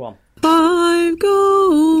fan. One. 5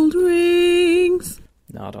 gold rings.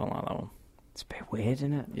 No, I don't like that one. It's a bit weird,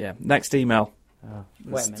 isn't it? Yeah. Next email. Oh,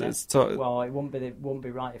 wait a minute. Well, it won't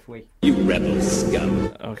be right if we. You rebel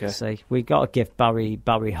scum. Okay. See, we got to give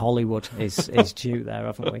Barry Hollywood his due there,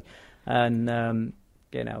 haven't we? And have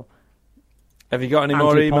you got any Andrew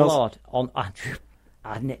more emails? Pollard on Andrew.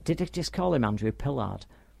 Did I just call him Andrew Pillard?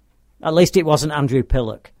 At least it wasn't Andrew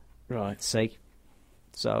Pillock. Right. See,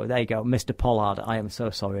 So there you go, Mr. Pollard. I am so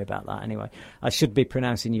sorry about that. Anyway, I should be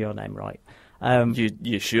pronouncing your name right.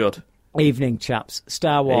 You should. Evening, chaps.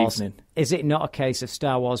 Star Wars. Evening. Is it not a case of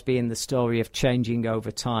Star Wars being the story of changing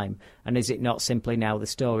over time? And is it not simply now the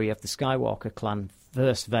story of the Skywalker clan?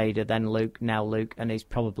 First Vader, then Luke, now Luke, and he's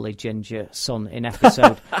probably Ginger son in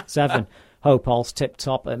episode 7. Hope all's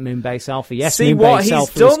tip-top at Moonbase Alpha. Yes, see Moonbase what he's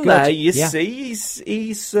Alpha done is good. there. You Yeah. see,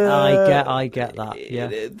 he's. I get that.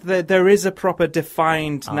 Yeah. There is a proper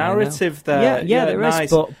defined narrative there. Yeah, there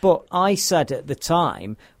is. nice. But I said at the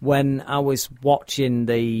time when I was watching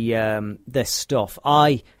the this stuff,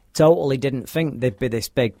 I totally didn't think there'd be this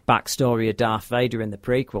big backstory of Darth Vader in the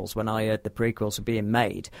prequels. When I heard the prequels were being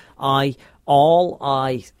made, all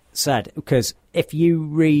I said, because if you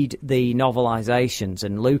read the novelizations,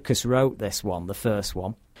 and Lucas wrote this one, the first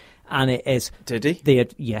one, and it is... Did he?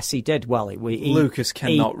 Yes, he did. Well, Lucas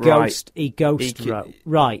cannot write. He wrote.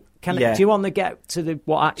 Right. Do you want to get to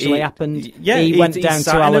what actually happened? Yeah, he went down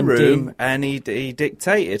sat to in Alan a room Dean, and he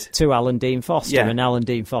dictated to Alan Dean Foster, Yeah. and Alan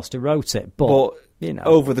Dean Foster wrote it. But you know,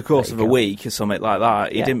 over the course there of you a go. week or something like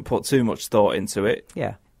that, he Yeah. didn't put too much thought into it.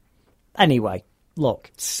 Yeah. Anyway,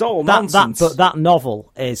 look. It's all But nonsense. that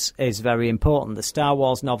novel is very important, the Star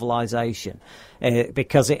Wars novelisation,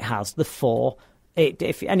 because it has the 4.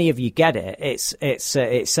 If any of you get it, it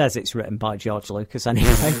says it's written by George Lucas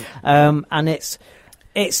anyway, and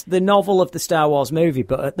it's the novel of the Star Wars movie.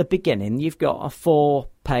 But at the beginning, you've got a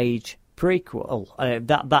 4-page prequel.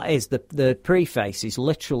 That is the preface is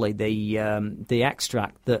literally the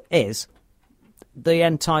extract that is the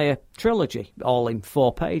entire trilogy, all in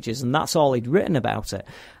 4 pages, and that's all he'd written about it.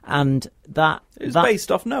 And that it was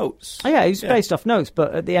based off notes. Yeah, it was based off notes.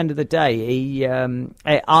 But at the end of the day, there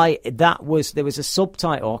was a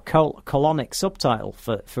subtitle, colonic subtitle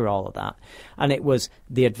for all of that, and it was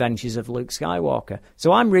The Adventures of Luke Skywalker.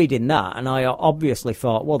 So I'm reading that, and I obviously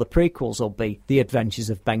thought, well, the prequels will be The Adventures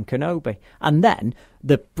of Ben Kenobi, and then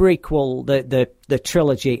the prequel, the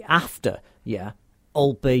trilogy after,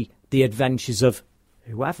 will be The Adventures of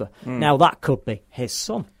whoever. Now, that could be his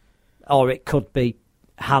son, or it could be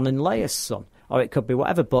Han and Leia's son, or it could be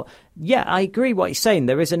whatever. But, yeah, I agree what you're saying.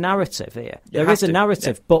 There is a narrative here. There is a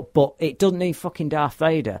narrative, but it doesn't need fucking Darth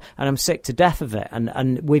Vader, and I'm sick to death of it.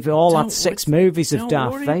 And we've all had 6 movies of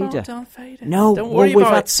Darth Vader. No, we've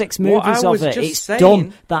had 6 movies of it. It's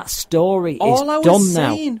done. That story is done now. All I was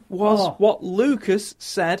saying was what Lucas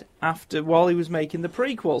said while he was making the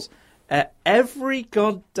prequels. Every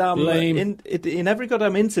goddamn in every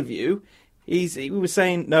goddamn interview, he was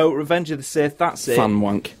saying, "No, Revenge of the Sith. That's it. Fan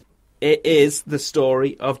wank. It is the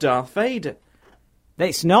story of Darth Vader."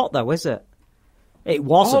 It's not, though, is it? It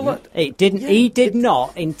wasn't. It didn't. He did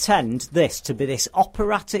not intend this to be this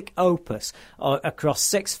operatic opus across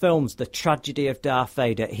 6 films, the tragedy of Darth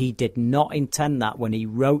Vader. He did not intend that when he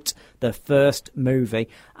wrote the first movie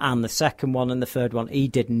and the second one and the third one. He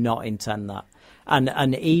did not intend that.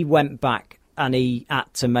 And he went back and he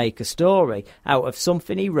had to make a story out of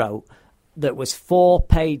something he wrote that was 4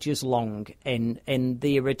 pages long in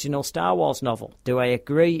the original Star Wars novel. Do I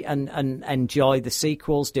agree and enjoy the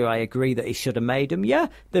sequels? Do I agree that he should have made them? Yeah,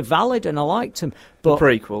 they're valid and I liked them. But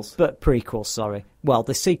prequels, sorry. Well,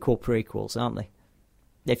 the sequel prequels, aren't they?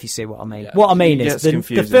 If you see what I mean. Yeah, what I mean is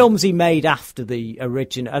the films he made after the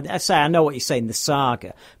original. I know what you're saying, the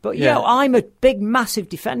saga. But, I'm a big, massive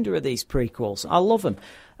defender of these prequels. I love them.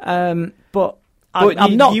 But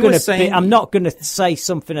I'm not going to say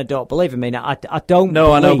something I don't believe. I mean, I don't. No,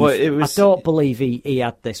 believe, I know, but it was. I don't believe he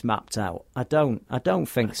had this mapped out. I don't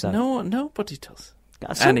think so. No, nobody does.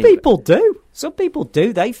 Some people do. Some people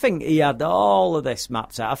do. They think he had all of this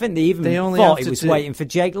mapped out. I think they even thought he was waiting for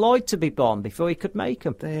Jake Lloyd to be born before he could make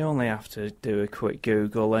them. They only have to do a quick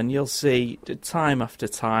Google, and you'll see time after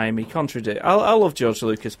time he contradicts. I love George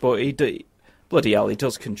Lucas, but bloody hell, he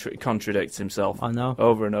does contradict himself. I know.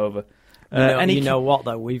 Over and over. You know what,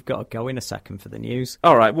 though? We've got to go in a second for the news.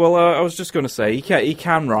 All right. Well, I was just going to say, he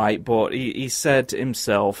can write, but he said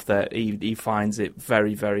himself that he finds it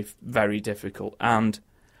very, very, very difficult. And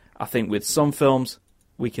I think with some films,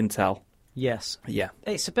 we can tell. Yes. Yeah.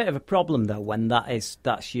 It's a bit of a problem, though, when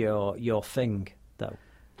that's your thing, though.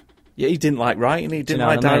 Yeah, he didn't like writing, he didn't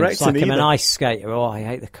like directing It's like either. I'm an ice skater. Oh, I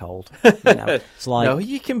hate the cold. It's like, no,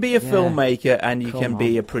 you can be a filmmaker and you can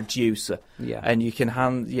be a producer. Yeah. And you can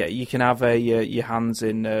have your hands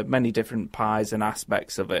in many different pies and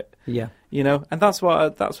aspects of it. Yeah. You know, and that's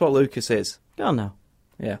what Lucas is. Oh no.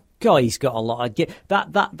 Yeah. God, he's got a lot of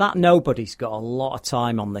that nobody's got a lot of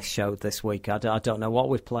time on this show this week. I don't know what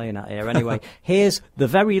we're playing at here. Anyway, here's the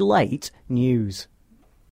very late news.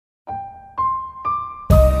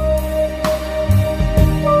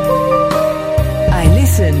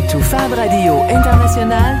 Listen to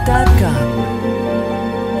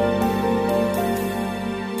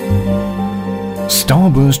FabRadioInternational.com.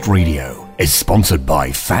 Starburst Radio is sponsored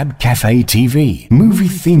by Fab Cafe TV, movie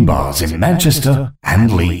theme bars in Manchester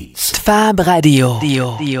and Leeds. Fab Radio.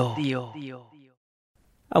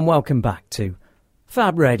 And welcome back to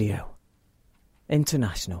Fab Radio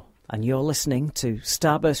International. And you're listening to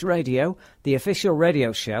Starburst Radio, the official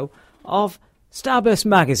radio show of Starburst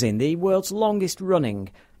Magazine, the world's longest running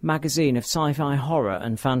magazine of sci-fi, horror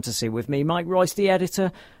and fantasy, with me, Mike Royce, the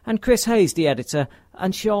editor, and Chris Hayes, the editor,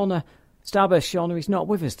 and Shauna. Starburst Shauna is not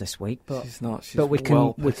with us this week, but She's not. She's but we can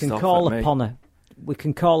well we can pissed off call at me. upon her. We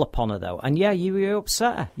can call upon her though. And yeah, you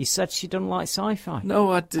upset her. You said she doesn't like sci-fi. No,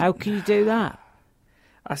 I didn't. How can you do that?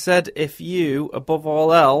 I said if you, above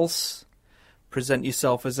all else, present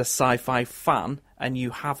yourself as a sci-fi fan and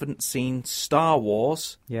you haven't seen Star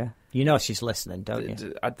Wars... Yeah. You know she's listening, don't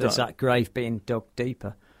you? I don't- There's that grave being dug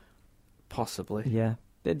deeper. Possibly. Yeah.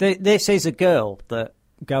 This is a girl that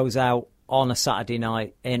goes out on a Saturday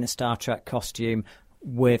night in a Star Trek costume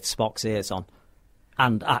with Spock's ears on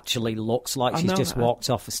and actually looks like I she's know just that. walked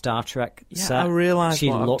off a Star Trek Yeah, set. I realise she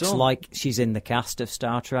what I've looks done. like she's in the cast of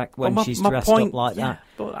Star Trek when Well, she's my dressed point, up like yeah, that.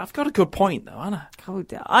 But I've got a good point, though, haven't I? Oh,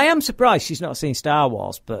 I am surprised she's not seen Star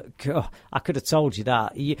Wars, but God, I could have told you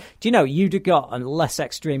that. Do you know, you'd have got a less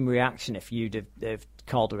extreme reaction if you'd have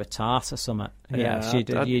called her a tart or something. Yeah,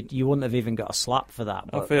 you wouldn't have even got a slap for that.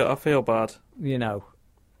 But, I feel bad. you know,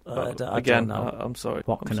 I Again, don't know. I'm sorry.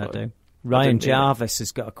 What I'm can I sorry. do? Ryan didn't mean it. Jarvis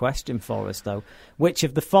has got a question for us, though. Which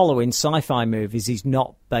of the following sci-fi movies is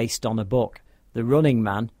not based on a book? The Running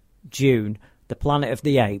Man, Dune, The Planet of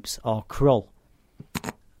the Apes, or Krull?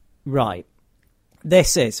 Right.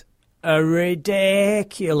 This is a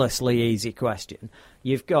ridiculously easy question.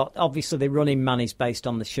 You've got, obviously, The Running Man is based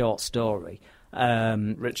on the short story.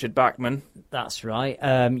 Richard Bachman. That's right.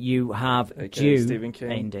 You have Okay, Dune. Stephen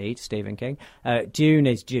King. Indeed, Stephen King. Dune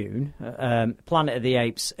is Dune. Planet of the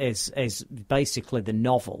Apes is basically the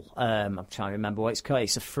novel. I'm trying to remember what it's called.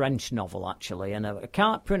 It's a French novel, actually, and I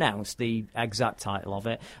can't pronounce the exact title of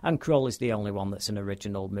it. And Krull is the only one that's an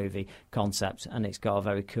original movie concept, and it's got a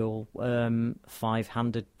very cool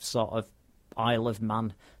five-handed sort of Isle of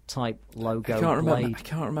Man type logo I blade.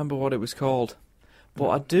 can't remember what it was called. But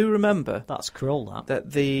I do remember That's Krull, that.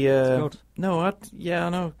 that the... good. No, I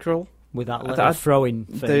know, Krull. With that I- little I- throwing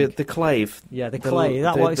thing. The clave. Yeah, the clay. Is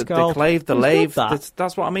that what it's the called? clave, the It's good, lave. that.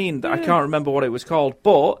 That's what I mean. I can't remember what it was called,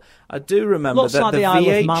 but I do remember Looks that like the the Isle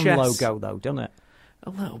VHS... of Man logo, though, doesn't it? A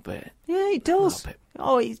little bit. Yeah, it does. bit.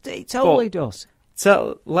 Oh, it totally does.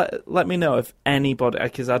 So let me know if anybody,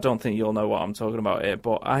 because I don't think you'll know what I'm talking about here,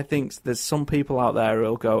 but I think there's some people out there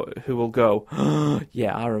who will go,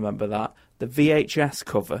 yeah, I remember that. The VHS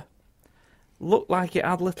cover looked like it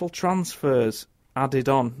had little transfers added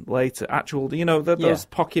on later. Actual, those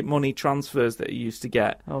pocket money transfers that you used to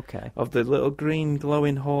get Okay. of the little green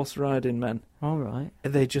glowing horse riding men. All right.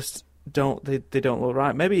 They just don't. They don't look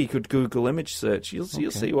right. Maybe you could Google image search. You'll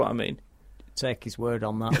see what I mean. Take his word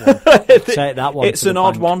on that one. Take that one. It's to an the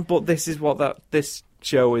odd bank. one, but this is what this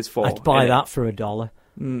show is for. I'd buy innit? that for $1.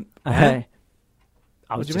 Huh?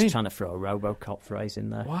 I was do you just mean? trying to throw a RoboCop phrase in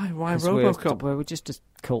there. Why 'Cause RoboCop? We're just a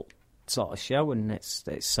cult sort of show, and it's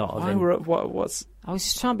sort of. Why what's? I was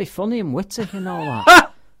just trying to be funny and witty and all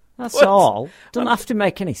that. That's What? all. Doesn't have to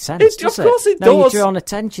make any sense, Of does course it now does. you're drawing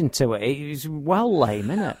attention to it. It's well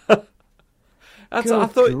lame, isn't it? I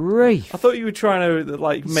Good thought grief. I thought you were trying to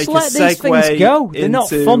make Just a let segue. these things go. They're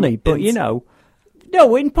not into- funny, but into-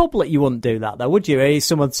 No, in public you wouldn't do that, though, would you? If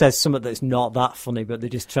someone says something that's not that funny, but they're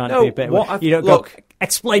just trying to No, be a bit... what I've- You don't look. go,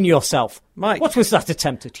 explain yourself. Mike. What was that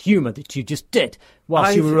attempt at humour that you just did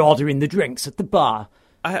whilst you I've- were ordering the drinks at the bar?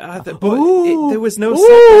 There was no Ooh.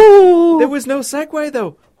 segue. There was no segue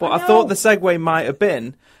though. But I know. thought the segue might have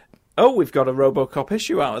been, we've got a RoboCop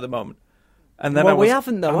issue out at the moment. And then Well, I was, we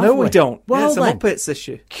haven't, though, No, have we we? don't. Well, it's a then. Muppets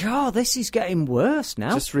issue. God, this is getting worse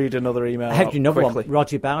now. Just read another email. I have out another quickly. one.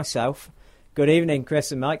 Roger Bowsouth. Good evening,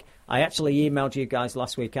 Chris and Mike. I actually emailed you guys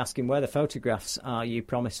last week asking where the photographs are you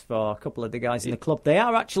promised for a couple of the guys in the club. They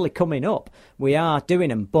are actually coming up. We are doing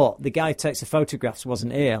them, but the guy who takes the photographs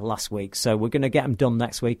wasn't here last week, so we're going to get them done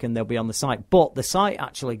next week and they'll be on the site. But the site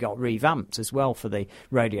actually got revamped as well for the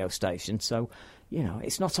radio station, so...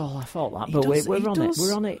 it's not all our fault, that, but we're on it.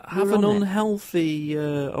 We're on it. Have We're an on it. unhealthy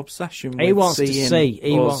obsession. He with wants to seeing see.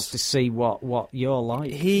 He us. wants to see what you're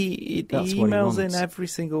like. He That's what he emails in wants. every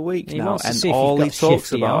single week He now, wants to and see if all you've he got talks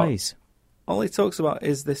shifty about, eyes. all he talks about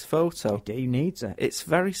is this photo. He needs it. It's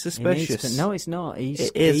very He needs suspicious. to- No, it's not.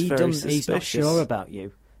 It is very He's not suspicious. sure about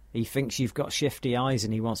you. He thinks you've got shifty eyes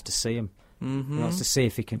and he wants to see them. Mm-hmm. He wants to see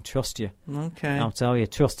if he can trust you. Okay. I'll tell you,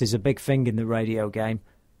 trust is a big thing in the radio game.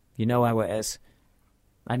 You know how it is.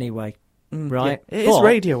 Anyway, right? Yeah. It is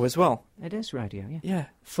radio as well. It is radio, yeah. Yeah.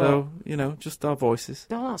 So, just our voices.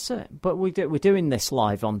 No, that's it. But we're doing this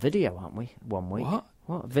live on video, aren't we? 1 week.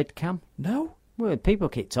 What? VidCam? No. Well, people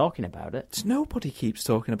keep talking about it. Nobody keeps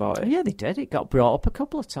talking about it. Yeah, they did. It got brought up a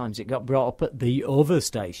couple of times. It got brought up at the other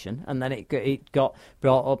station, and then it got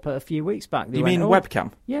brought up a few weeks back. You mean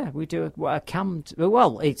webcam? Yeah, we do a cam.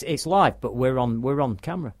 Well, it's live, but we're on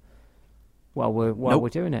camera. While we're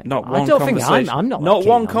doing it. Not one I don't conversation. think I'm not. Not keen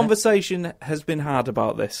one on conversation has been had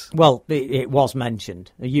about this. Well, it was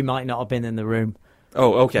mentioned. You might not have been in the room.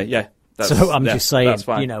 Oh, okay, yeah. So I'm just saying, that's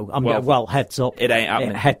fine. Heads up. It ain't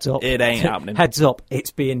happening. Heads up. It ain't happening. Heads up.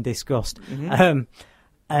 It's being discussed.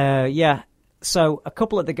 Mm-hmm. Yeah. So a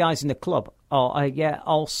couple of the guys in the club.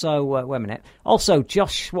 Also, wait a minute. Also,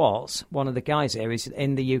 Josh Schwartz, one of the guys here, is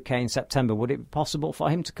in the UK in September. Would it be possible for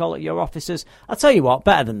him to call at your offices? I'll tell you what.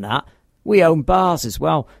 Better than that. We own bars as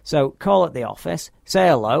well, so call at the office, say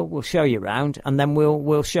hello, we'll show you around, and then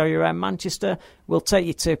we'll show you around Manchester. We'll take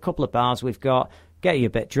you to a couple of bars we've got, get you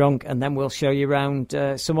a bit drunk, and then we'll show you around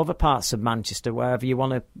some other parts of Manchester, wherever you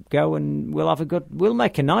want to go, and we'll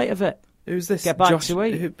make a night of it. Who's this? Get back to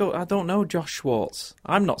it. I don't know Josh Schwartz.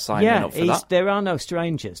 I'm not signing up for that. There are no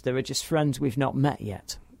strangers. There are just friends we've not met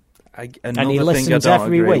yet. And he listens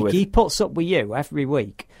every week. He puts up with you every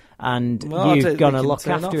week. And you're going to look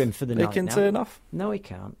after him for the night. He can turn off. No, he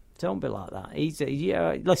can't. Don't be like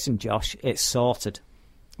that. Listen, Josh, it's sorted.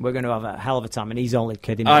 We're going to have a hell of a time, and he's only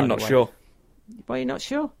kidding. I'm not sure. Why are you not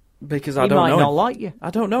sure? Because I don't know him. He might not like you.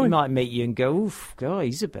 I don't know him. He might meet you and go, oof, God,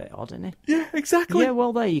 he's a bit odd, isn't he? Yeah, exactly. Yeah,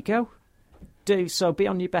 well, there you go. So be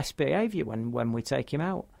on your best behaviour when we take him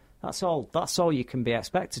out. That's all you can be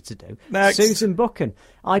expected to do. Next. Susan Buchan.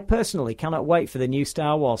 I personally cannot wait for the new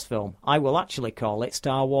Star Wars film. I will actually call it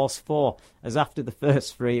Star Wars 4, as after the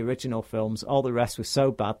first 3 original films, all the rest were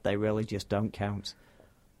so bad they really just don't count.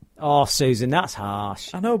 Oh, Susan, that's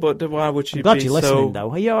harsh. I know, but why would she be so... I'm glad you're listening,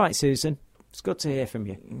 though. Are you all right, Susan? It's good to hear from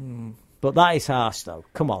you. But that is harsh, though.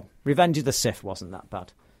 Come on. Revenge of the Sith wasn't that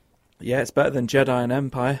bad. Yeah, it's better than Jedi and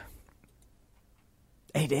Empire.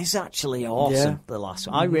 It is actually awesome, the last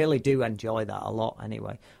one. I really do enjoy that a lot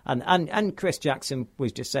anyway. And Chris Jackson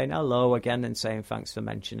was just saying hello again and saying thanks for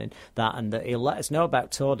mentioning that, and that he'll let us know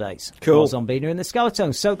about tour dates. Cool. Zombina and the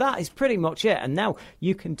Skeletons. So that is pretty much it. And now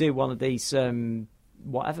you can do one of these,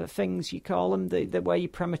 whatever things you call them, the way you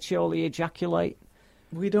prematurely ejaculate.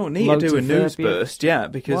 We don't need to do a news burst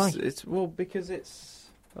yet, because Why? because it's...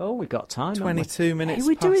 Oh, we got time. 22 minutes. Hey,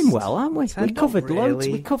 we're doing well, aren't we? We covered loads.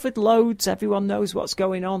 Really. We covered loads. Everyone knows what's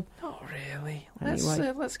going on. Not really.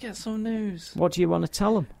 Anyway. Let's get some news. What do you want to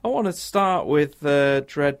tell them? I want to start with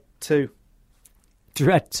Dread 2.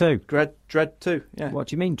 Dread 2. Dread 2. Yeah. What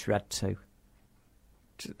do you mean Dread 2?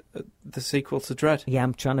 The sequel to Dread. Yeah,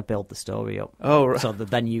 I'm trying to build the story up. Oh, right. So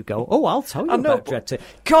that then you go, I'll tell you about Dread 2.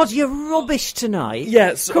 God, you're rubbish tonight.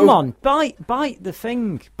 Yes. Come on, bite the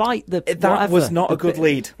thing. Bite the That whatever. was not a good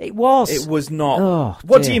lead. It was. It was not. Oh,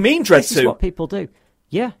 what dear. do you mean, Dread 2? This is what people do.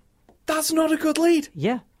 Yeah. That's not a good lead.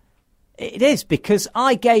 Yeah. It is, because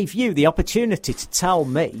I gave you the opportunity to tell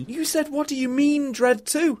me. You said, what do you mean, Dread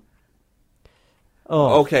 2?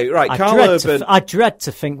 Oh, okay, right, Carl Urban. I dread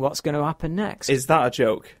to think what's going to happen next. Is that a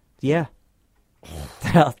joke? Yeah.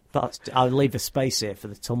 I'll leave a space here for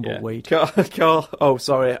the tumbleweed. Yeah. Carl, oh,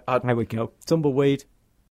 sorry. There we go. Tumbleweed.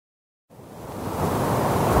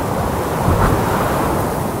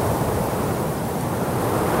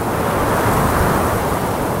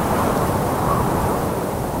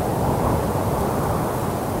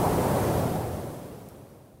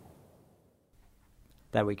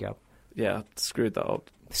 There we go. Yeah, I screwed that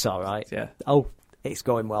up. It's all right. Yeah. Oh, it's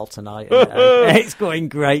going well tonight. It's going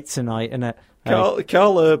great tonight, isn't it?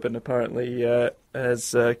 Carl Urban apparently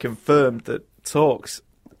has confirmed that talks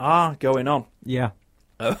are going on. Yeah.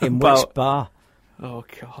 In which bar? Oh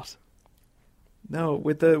God. No,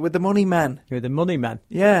 with the money man. With the money man.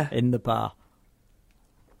 Yeah. In the bar.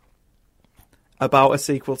 About a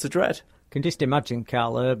sequel to Dread. Can just imagine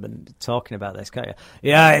Carl Urban talking about this, can't you?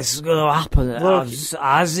 Yeah, it's going to happen. Look,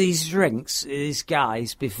 as he drinks his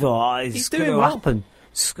guys before, it's going to happen.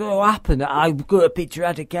 It's going to happen. I'm going to be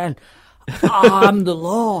Dread again. I'm the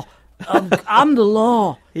law. I'm the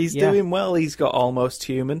law. He's doing well. He's got Almost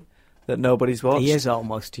Human that nobody's watched. He is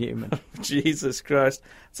almost human. Jesus Christ.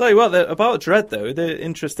 Tell you what, about Dread, though, the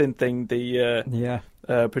interesting thing, the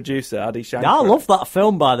producer, Adi Shankar. I love that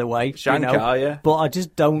film, by the way. Shankar, yeah. But I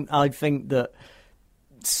just don't, I think that,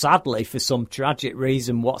 sadly, for some tragic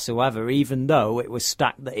reason whatsoever, even though it was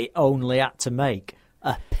stacked that it only had to make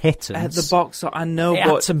a pittance. The box, I know, it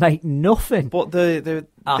but had to make nothing. But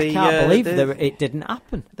I can't believe it didn't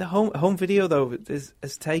happen. The home video though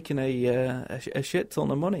has taken a shit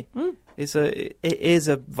ton of money. It is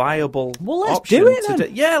a viable. Well, let's option do it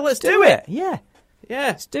then. Yeah, let's do it. Yeah,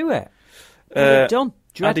 let's do it. Done.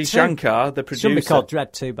 Dread Adi 2. Shankar, the producer. Should be called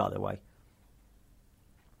Dread 2, by the way.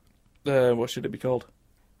 What should it be called?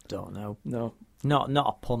 Don't know. No. Not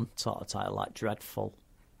a pun sort of title like Dreadful.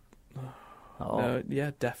 No,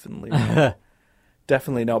 yeah, definitely not.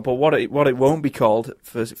 Definitely not. But what it won't be called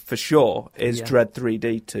for sure is Dread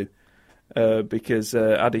 3D 2. Because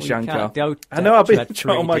Adi Shankar. I know I've been.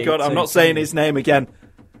 Oh my god! I'm not saying his name again.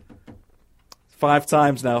 5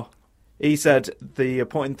 times now. He said the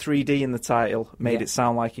putting 3D in the title made it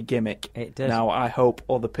sound like a gimmick. It did. Now I hope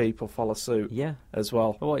other people follow suit. Yeah. As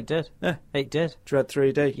well. Oh, it did. Yeah. It did. Dread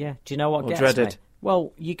 3D. Yeah. Do you know what gets dreaded. me?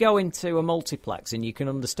 Well, you go into a multiplex and you can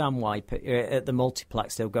understand why at the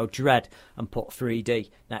multiplex they'll go Dread and put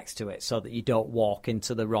 3D next to it so that you don't walk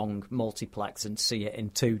into the wrong multiplex and see it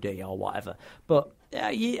in 2D or whatever. But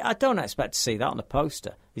I don't expect to see that on a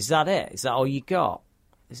poster. Is that it? Is that all you got?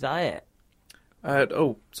 Is that it?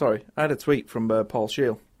 Sorry. I had a tweet from Paul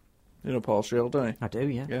Shield. You know Paul Shield, don't you? I do,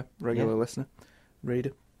 yeah. Yeah, regular listener,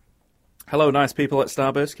 reader. Hello, nice people at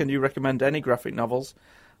Starburst. Can you recommend any graphic novels?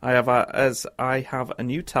 I have a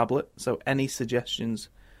new tablet, so any suggestions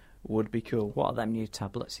would be cool. What are them new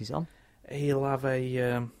tablets he's on? He'll have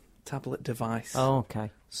a tablet device. Oh, okay.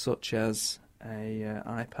 Such as a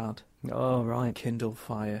iPad. Oh, right. Kindle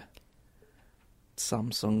Fire.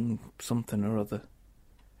 Samsung something or other.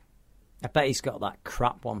 I bet he's got that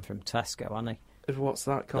crap one from Tesco, hasn't he? What's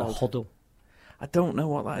that called? The Huddle. I don't know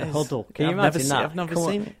what that is. The Huddle. Can you imagine that? I've never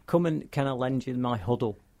seen it. Come and can I lend you my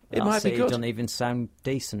Huddle? It might be good. It doesn't even sound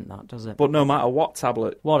decent, that, does it? But no matter what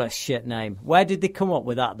tablet. What a shit name. Where did they come up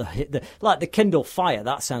with that? The Kindle Fire,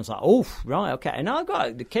 that sounds like, oh, right, okay. And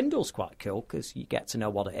the Kindle's quite cool because you get to know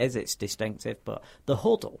what it is. It's distinctive. But the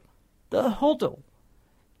Huddle.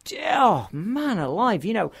 Oh, man alive.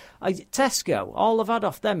 You know, Tesco, all I've had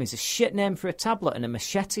off them is a shit name for a tablet and a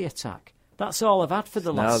machete attack. That's all I've had for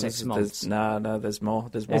the last 6 months. No, there's more.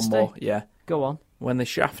 There's one more, yeah. Go on. When they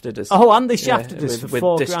shafted us. Oh, and they shafted us for with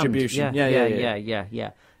 £4 distribution. Yeah.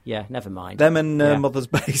 Yeah, never mind. Them and Mother's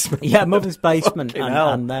Basement. Yeah, Mother's Basement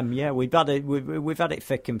and them. Yeah, we've had it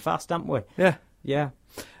thick and fast, haven't we? Yeah.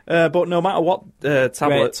 But no matter what tablet.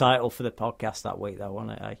 Great title for the podcast that week, though,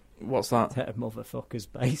 wasn't it? Eh? What's that? Motherfucker's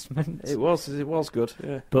Basement. It was good.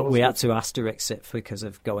 Yeah. But we had to asterisk it because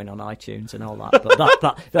of going on iTunes and all that. But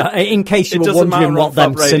that in case you were wondering what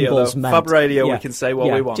them symbols meant. Fab Radio, we can say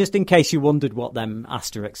what we want. Just in case you wondered what them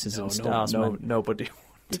asterisks and stars meant. Nobody.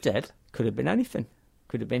 You did. Could have been anything.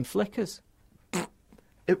 Could have been flickers.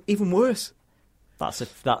 Even worse. That's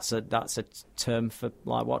a term for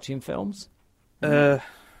like watching films.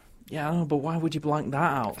 Yeah, I know, but why would you blank that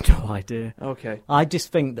out? No idea. Okay. I just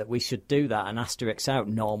think that we should do that and asterisk out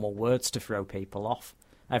normal words to throw people off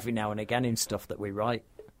every now and again in stuff that we write.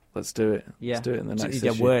 Let's do it. Yeah. Let's do it in the next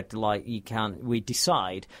issue. A word like you can't. We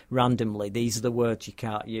decide randomly these are the words you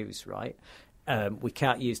can't use. Right? We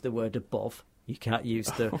can't use the word above. You can't use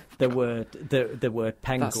the word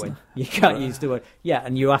penguin. You can't use the word. Yeah,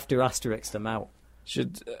 and you have to asterisk them out.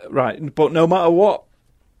 Right, but no matter what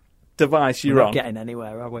device you're We're on, not getting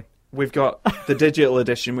anywhere, are we? We've got the digital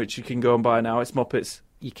edition, which you can go and buy now. It's Muppets.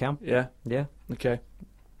 You can. Yeah. Yeah. Okay.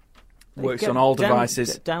 Works on all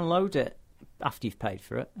devices. Download it after you've paid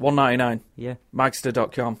for it. $1.99. Yeah.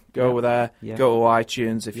 Magster.com. Go over there. Yeah. Go to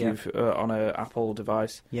iTunes if you've on an Apple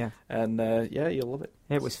device. Yeah. And you'll love it.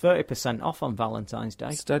 It was 30% off on Valentine's Day.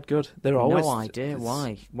 It's dead good. They're always. No idea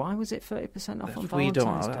why. Why was it 30% off on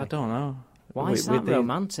Valentine's Day? I don't know. Why is that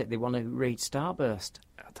romantic? They want to read Starburst.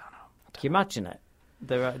 I don't know. Can you imagine it?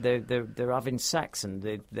 They're having sex and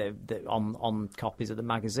they're on copies of the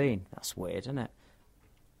magazine. That's weird, isn't it?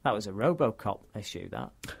 That was a RoboCop issue. That.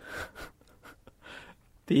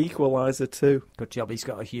 The Equalizer 2. Good job. He's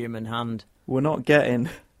got a human hand. We're not getting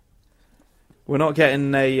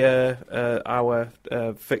our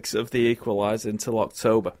fix of the Equalizer until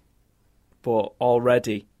October, but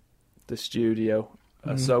already the studio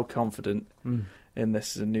are so confident in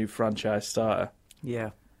this new franchise starter. Yeah.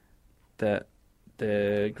 That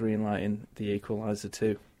they're greenlighting the Equalizer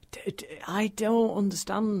 2. I don't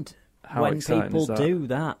understand how when people do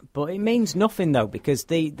that, but it means nothing though because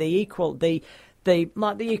the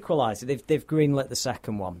like the Equalizer, they've greenlit the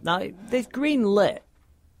second one. Now they've greenlit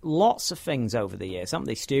lots of things over the years, haven't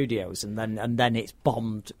they? Studios, and then it's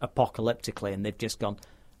bombed apocalyptically, and they've just gone,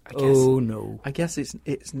 Oh no! I guess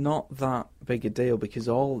it's not that big a deal because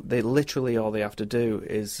all they have to do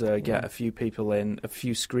is get a few people in, a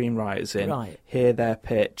few screenwriters in, Right. hear their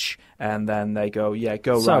pitch, and then they go,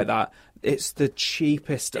 So- write that. It's the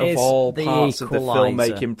cheapest of Is all The parts of the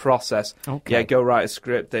Equalizer- filmmaking process. Okay. Yeah, go write a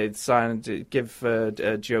script. They'd give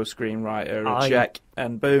Joe screenwriter a check,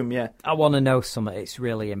 and boom, yeah. I want to know something. It's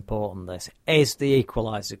really important. This is The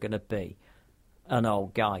Equalizer going to be an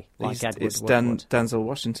old guy like Edward It's Woodward? Denzel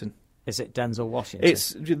Washington. Is it Denzel Washington? It's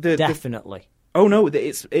the Definitely. Oh no,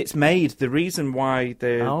 it's made. The reason why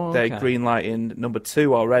they're greenlighting number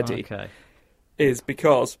 2 already Okay. is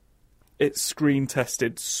because it's screen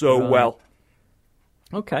tested so Right. well.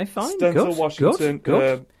 Okay, fine. Denzel Good, Washington,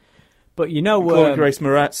 good. But you know, Chloe Grace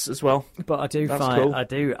Moretz as well. but I do That's find cool. I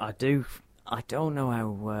don't know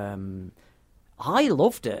how. I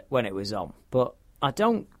loved it when it was on, but I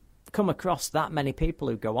don't come across that many people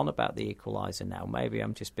who go on about The Equalizer now. Maybe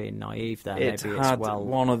I'm just being naive there. It Maybe had it's well.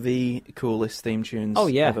 one of the coolest theme tunes Oh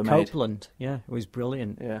yeah, ever made. Copeland. Yeah, it was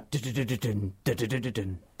brilliant. Yeah.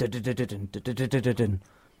 Yeah.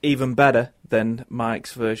 Even better than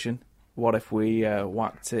Mike's version. What if we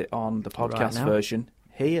whacked it on the Right podcast now? version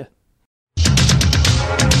here?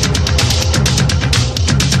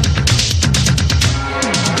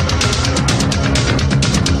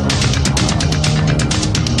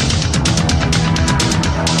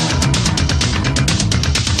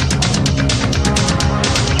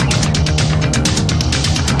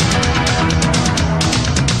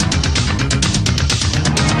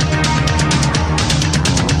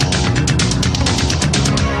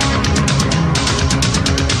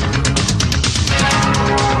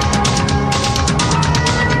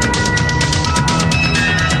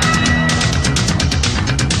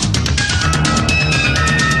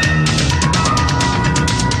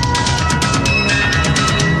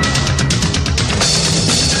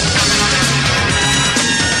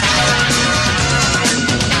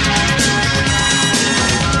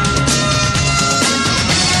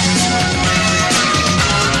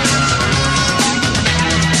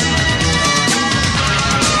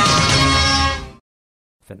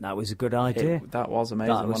 I think that was a good idea. That was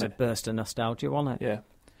amazing, That was a wasn't it? burst of nostalgia, wasn't it? Yeah.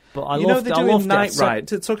 But I You know loved they're I doing loved Knight it. So-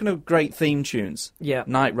 Rider. Talking of great theme tunes. Yeah.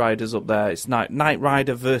 Knight Rider's up there. It's Knight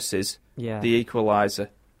Rider versus Yeah. The Equalizer.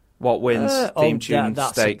 What wins? Theme tune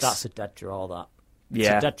stakes. That's a dead draw, that.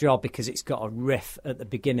 Yeah. It's a dead draw because it's got a riff at the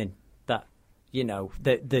beginning that, you know,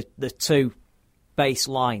 the two bass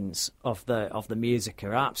lines of the music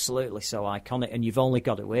are absolutely so iconic, and you've only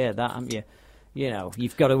got to hear that, haven't you? You know,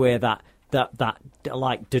 you've got to hear that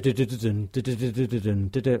like du-du-du-du-dun,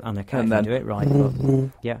 du-du-du-du-dun, and I can't And even then- do it right,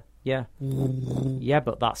 but yeah,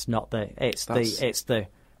 but that's not it's the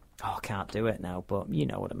oh, I can't do it now, but you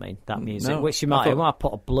know what I mean, that music, No, which you I might thought- I might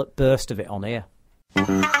put a burst of it on here.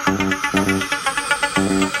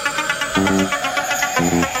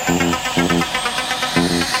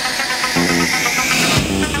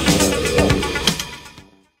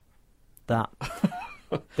 That.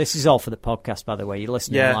 This is all for the podcast, by the way. You're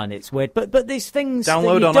listening Yeah. online. It's weird, but these things that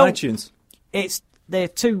Download you on don't- iTunes. There are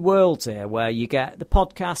two worlds here where you get the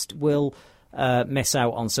podcast will miss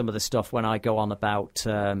out on some of the stuff when I go on about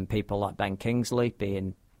people like Ben Kingsley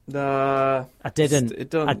being. I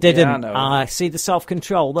didn't. Yeah, I know. I see the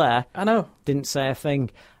self-control there. I know. Didn't say a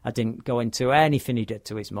thing. I didn't go into anything he did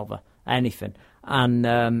to his mother. Anything. And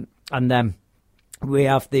then we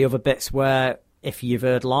have the other bits where if you've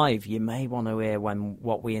heard live, you may want to hear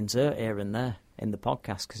what we insert here and there in the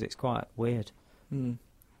podcast because it's quite weird.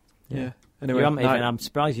 Yeah. Anyway, You haven't even, I'm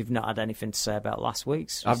surprised you've not had anything to say about last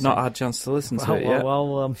week's. I've not had a chance to listen to it yet.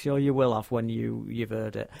 Well, I'm sure you will have when you've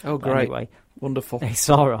heard it. Oh, But great. Anyway, Wonderful. it's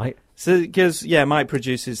all right. So, because, Mike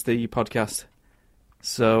produces the podcast.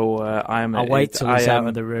 So, I'll wait till he's out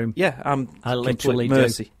of the room. Yeah, I'm I complete literally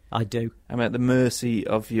mercy. do. I do. I'm at the mercy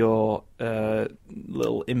of your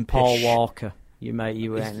little impish... Paul Walker, you get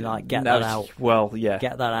No, that out. Well, yeah.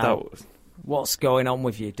 Get that out. What's going on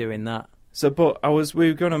with you doing that? So, but we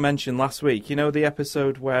were going to mention last week, the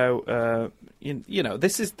episode where,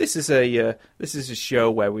 this is a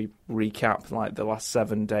show where we recap like the last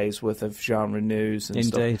 7 days worth of genre news and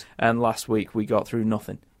Indeed. stuff. And last week we got through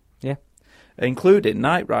nothing, Yeah. including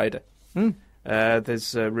Knight Rider. Mm.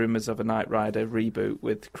 There's rumours of a Knight Rider reboot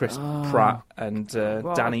with Chris Pratt and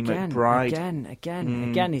Well, Danny again, McBride.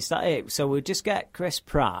 Again, is that it? So we'll just get Chris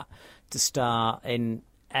Pratt to star in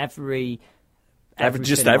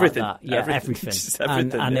Just like everything. that. Yeah, everything. Just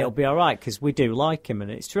everything, and yeah. it'll be all right because we do like him,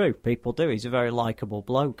 and it's true. People do. He's a very likable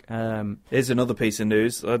bloke. Here's another piece of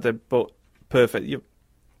news, but perfect.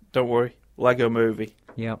 Don't worry. Lego Movie,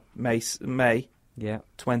 Yeah, May yeah,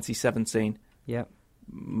 2017. yeah.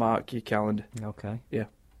 Mark your calendar. Okay. Yeah.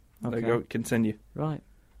 There Okay. you go. Continue. Right.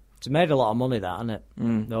 It's made a lot of money, that, hasn't it?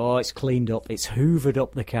 No, it's cleaned up. It's hoovered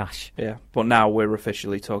up the cash. Yeah. But now we're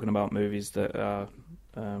officially talking about movies that are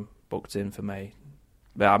booked in for May.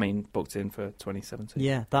 I mean, booked in for 2017.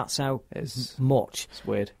 Yeah, that's how It's much. It's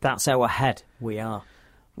weird. That's how ahead we are.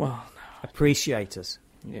 Well, Appreciate us.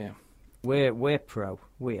 yeah. We're pro.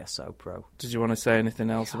 We are so pro. Did you want to say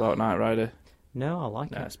anything else about Knight Rider? No, I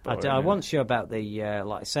like No, it. it's boring, I yeah. wasn't sure about the,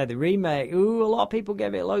 like I say, the remake. Ooh, a lot of people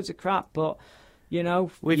gave it loads of crap, but, you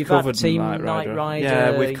know, We've you've covered had Team Knight Rider. Rider.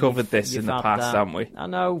 Yeah, we've covered you've- this you've in the had past, that. haven't we? I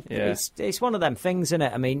know. Yeah. It's one of them things, isn't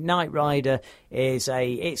it? I mean, Knight Rider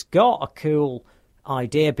it's got a cool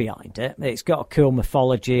idea behind it. It's got a cool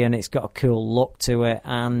mythology and it's got a cool look to it,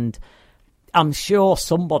 and I'm sure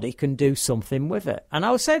somebody can do something with it. And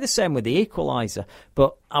I would say the same with the Equalizer,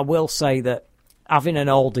 but I will say that having an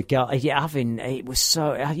older guy,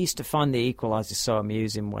 I used to find the Equalizer so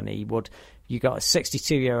amusing when you got a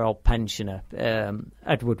 62-year-old pensioner,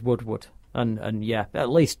 Edward Woodward, and yeah, at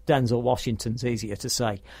least Denzel Washington's easier to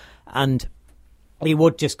say, and he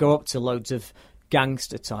would just go up to loads of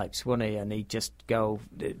gangster types, wouldn't he? And he'd just go,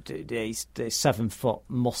 he's 7 foot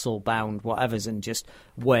muscle bound whatevers, and just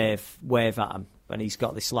wave at him. And he's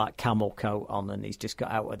got this like camel coat on, and he's just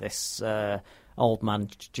got out of this old man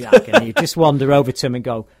jack, and you just wander over to him and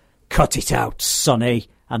go, "Cut it out, sonny."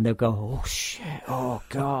 And they'll go, "Oh shit, oh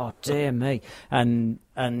god, dear me," and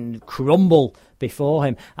crumble before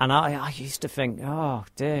him. And I used to think, oh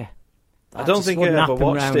dear. I don't think I ever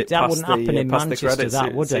watched it That past wouldn't happen in past the Manchester, credits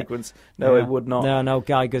that would it? sequence. No, Yeah. it would not. No,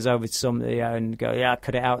 guy goes over to somebody and go, "Yeah,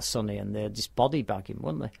 cut it out, sonny," and they'll just body bag him,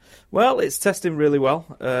 wouldn't they? Well, it's testing really well,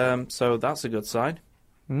 so that's a good sign.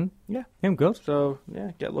 Yeah, I'm good. So,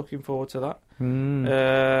 yeah, get looking forward to that.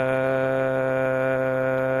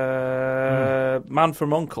 Man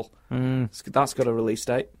from U.N.C.L.E. That's got a release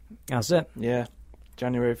date. That's it. Yeah,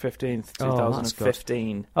 January 15th, Oh, that's good.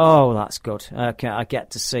 2015. Oh, that's good. Okay, I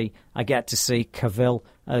get to see Cavill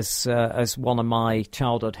as one of my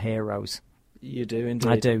childhood heroes. You do indeed.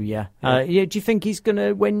 I do, yeah. Yeah. Do you think he's going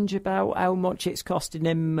to whinge about how much it's costing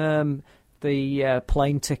him the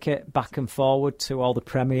plane ticket back and forward to all the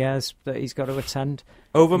premieres that he's got to attend?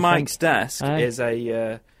 Over You Mike's think? desk Aye. is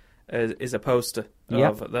a poster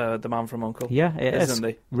Yep. of the Man from U.N.C.L.E. Yeah, it is. Isn't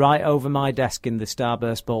he? Right over my desk in the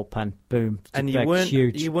Starburst bullpen. Boom. It's And big,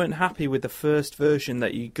 huge. you weren't happy with the first version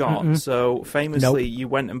that you got, so famously Nope. you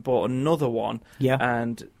went and bought another one. Yeah.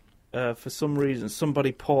 And for some reason,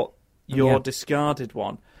 somebody put your Yeah. discarded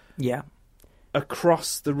one Yeah.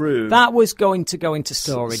 across the room. That was going to go into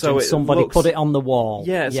storage, So and it somebody looks- put it on the wall.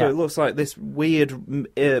 Yeah, so it looks like this weird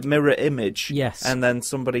mirror image. Yes. And then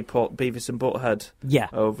somebody put Beavis and Butthead Yeah.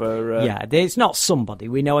 over. Yeah, it's not somebody.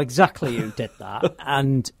 We know exactly who did that,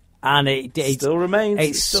 and it Still remains.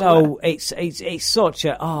 It's still there. it's such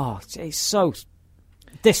a it's so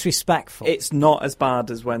disrespectful. It's not as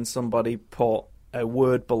bad as when somebody put a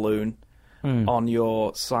word balloon on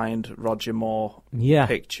your signed Roger Moore Yeah.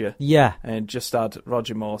 picture. Yeah. And just had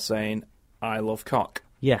Roger Moore saying, "I love cock."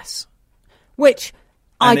 Yes, which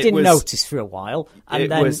And I it didn't was- notice for a while, and It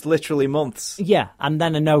then was literally months. yeah, and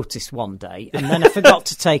then I noticed one day, and then I forgot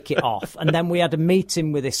to take it off, and then we had a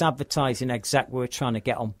meeting with this advertising exec we were trying to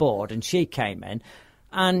get on board, and she came in.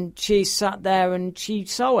 And she sat there and she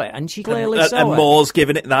saw it, and she clearly and saw it. Moore's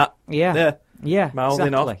giving it that. Yeah. Yeah, Mouthing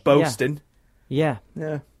exactly. off, boasting. Yeah.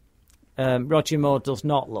 Yeah. Roger Moore does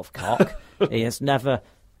not love cock. He has never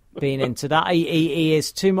been into that. He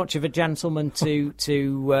is too much of a gentleman to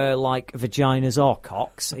like vaginas or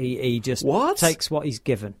cocks. He just What? takes what he's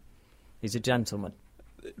given. He's a gentleman.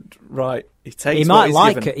 Right. He takes He what might he's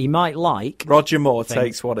like given. it. He might like. Roger Moore things.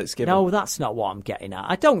 takes what it's given. No, that's not what I'm getting at.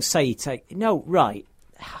 I don't say he take. No, right.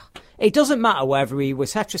 It doesn't matter whether he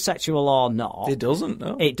was heterosexual or not. It doesn't,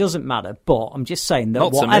 no. It doesn't matter, but I'm just saying that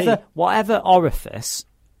Not to me. whatever orifice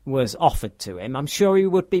was offered to him, I'm sure he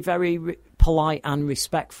would be very polite and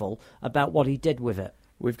respectful about what he did with it.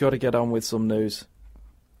 We've got to get on with some news.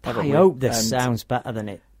 haven't I we? hope this And sounds better than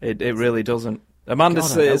it. It really doesn't. Amanda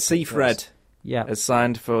God, I hope it Seyfried does. Yeah. has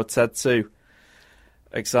signed for Ted 2.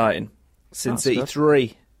 Exciting. Sin That's City good.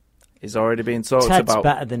 3 is already being talked Ted's about.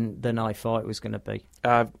 better than I thought it was going to be.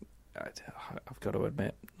 I've got to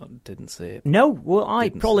admit, I didn't see it. No, well, I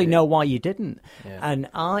Didn't probably see it. know why you didn't. Yeah. And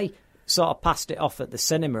I sort of passed it off at the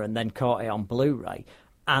cinema and then caught it on Blu-ray.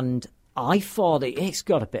 And I thought it's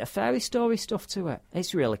got a bit of fairy story stuff to it.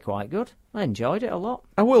 It's really quite good. I enjoyed it a lot.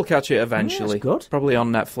 I will catch it eventually. it's good. Probably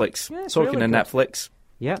on Netflix. Yeah, it's Talking really of good. Netflix,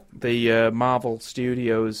 Yeah. the Marvel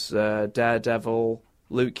Studios Daredevil,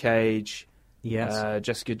 Luke Cage, Yes.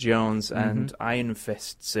 Jessica Jones and Iron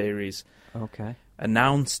Fist series, Okay.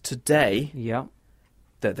 announced today Yeah.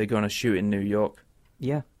 that they're going to shoot in New York.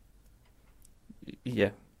 Yeah. Yeah,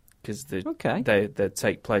 because Okay. they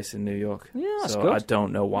take place in New York. Yeah, that's so good. I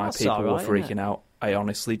don't know why That's people all were right, isn't freaking it? out. I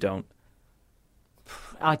honestly don't.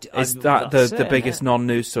 Is Is that that's the it, biggest innit?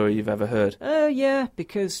 non-news story you've ever heard? Yeah,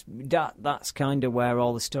 because that's kind of where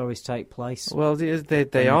all the stories take place. Well, they In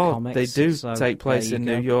the are. comics, They do so take place there in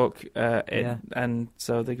you New go. York, Yeah. and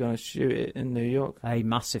so they're going to shoot it in New York. Hey,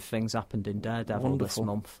 massive things happened in Daredevil Wonderful. this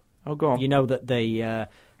month. Oh, go on. You know that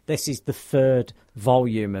this is the third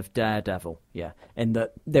volume of Daredevil, yeah, in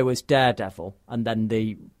that there was Daredevil, and then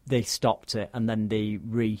they stopped it, and then they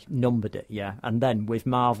renumbered it, yeah, and then with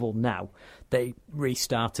Marvel now, they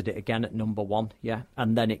restarted it again at number 1, yeah,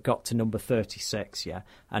 and then it got to number 36, yeah,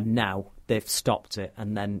 and now they've stopped it,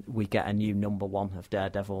 and then we get a new number 1 of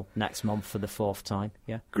Daredevil next month for the 4th time,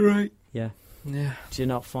 yeah, Great. yeah. Yeah. Do you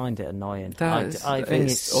not find it annoying? That I think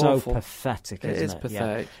it's it's so awful. pathetic, It isn't is it?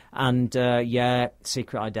 pathetic. Yeah. And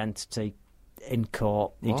Secret Identity in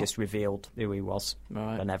court. He What? just revealed who he was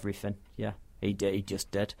Right. and everything. Yeah, he did. He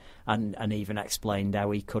just did, and even explained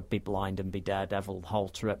how he could be blind and be Daredevil. The whole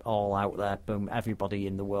trip, all out there. Boom! Everybody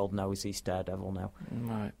in the world knows he's Daredevil now.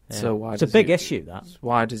 Right. Yeah. So why? It's a does big he, issue that.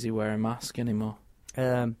 Why does he wear a mask anymore?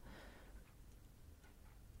 I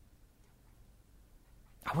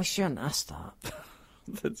wish you hadn't asked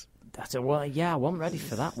that. That's Well, yeah, I wasn't ready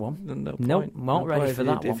for that one. no Nope, point. not ready point for if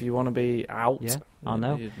that you, one. If you want to be out, Yeah, I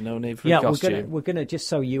know. No need for Yeah, a costume. we're gonna just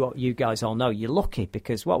so you guys all know, you're lucky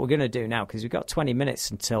because what we're gonna do now, because we've got 20 minutes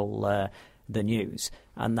until the news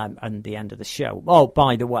and the end of the show. Oh,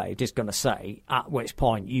 by the way, just gonna say at which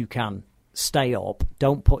point you can stay up.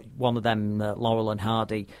 Don't put one of them Laurel and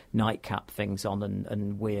Hardy nightcap things on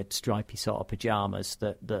and weird stripy sort of pajamas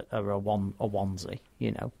that are a onesie,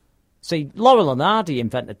 you know. See, Laurel and Hardy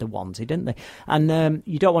invented the onesie, didn't they? And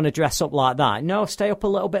you don't want to dress up like that. No, stay up a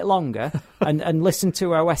little bit longer and listen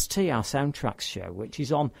to OST, our soundtracks show, which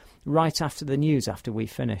is on right after the news, after we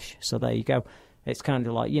finish. So there you go. It's kind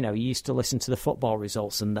of like, you know, you used to listen to the football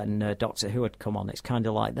results and then Doctor Who would come on. It's kind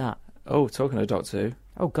of like that. Oh, talking of Doctor Who.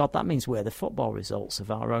 Oh, God, that means we're the football results of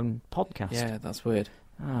our own podcast. Yeah, that's weird.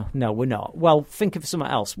 Oh, no, we're not. Well, think of something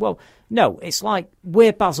else. Well, no, it's like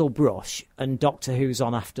we're Basil Brush and Doctor Who's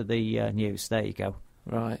on after the news. There you go.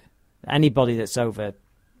 Right. Anybody that's over,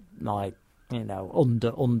 like, you know,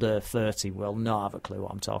 under 30 will not have a clue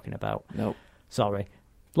what I'm talking about. Nope. Sorry.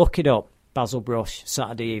 Look it up. Basil Brush,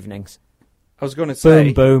 Saturday evenings. I was going to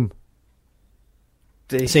say. Boom,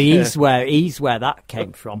 the- boom. See, he's where that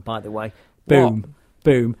came from, by the way. Boom,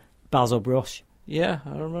 boom. Basil Brush. Yeah,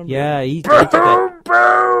 I remember. Yeah, he did it.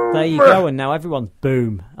 There you go, and now everyone's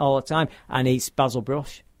boom all the time, and he's Basil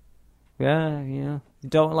Brush. Yeah. You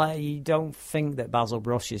don't think that Basil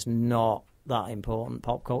Brush is not that important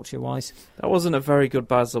pop culture wise. That wasn't a very good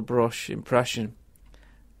Basil Brush impression.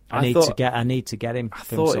 I need to get him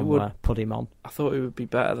from thought it somewhere. would- Put him on. I thought it would be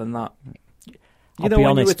better than that. I'll know be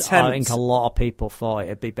when you honest. attempt- I think a lot of people thought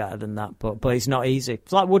it'd be better than that, but it's not easy.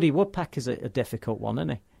 It's like Woody Woodpecker's a difficult one, isn't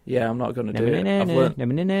he? Yeah, I'm not going to do it. I've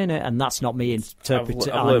learned And that's not me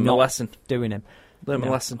interpreting. I've learned I'm my not lesson. doing him. Learned my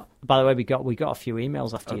No. lesson. By the way, we got a few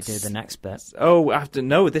emails after you do the next bit. Oh, after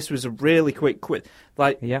no, this was a really quick.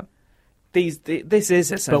 Like Yeah. this is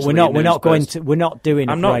essentially. But we're not doing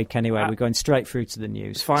a I'm not- break anyway. We're going straight through to the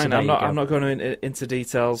news. It's fine. So there I'm you not. go. I'm not going into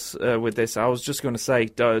details with this. I was just going to say,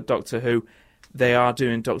 Doctor Who, they are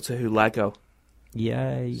doing Doctor Who Lego.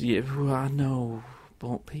 Yay. Yeah, well, I know,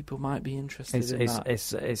 but people might be interested in that.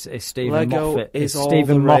 It's Stephen Lego Moffat. is It's all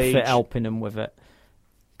Stephen the Moffat rage. helping them with it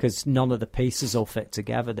because none of the pieces will fit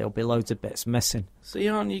together. There'll be loads of bits missing. See,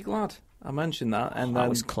 aren't you glad I mentioned that? And That then,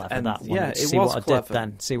 was clever. and That one. yeah, it See was what I clever. did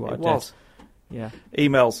then. See what it I did. was. Yeah.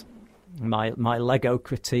 Emails. My Lego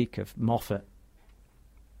critique of Moffat.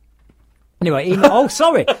 Anyway, oh,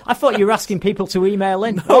 sorry. I thought you were asking people to email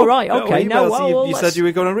in. Oh, right, okay. No, emails. well, You said you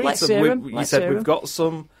were going to read let's some. hear 'em. You Let's said hear we've 'em. got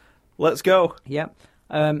some. Let's go. Yep.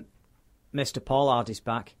 Mr. Pollard is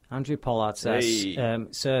back. Andrew Pollard says, Hey.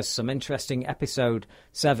 Sirs, some interesting episode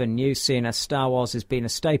 7 news, seeing as Star Wars has been a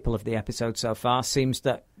staple of the episode so far. Seems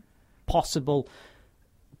that possible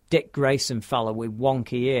Dick Grayson fella with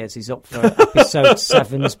wonky ears is up for episode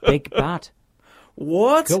 7's big bad.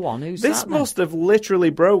 What? Go on, who's this that then? must have literally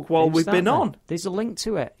broke while Who's we've that been then? on. There's a link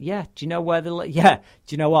to it. Yeah. Do you know where yeah.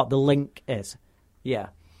 Do you know what the link is? Yeah.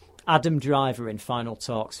 Adam Driver in final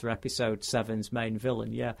talks for episode 7's main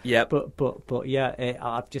villain. Yeah. Yep. But yeah,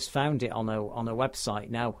 I've just found it on a website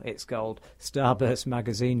now. It's called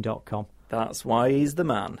starburstmagazine.com. That's why he's the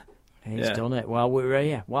man. He's Yeah. done it while we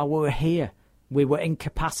were here. We were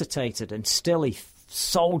incapacitated, and still he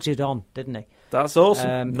soldiered on, didn't he? That's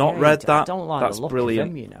awesome. Not read that. I don't like That's the look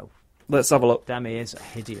brilliant. of him, you know. Let's have a look. Damn, he is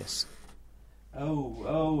hideous.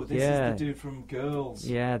 Oh, this Yeah. is the dude from Girls.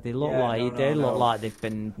 Yeah, they look Yeah, look like they've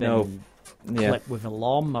been No. Yeah. clipped with a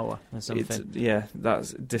lawnmower or something.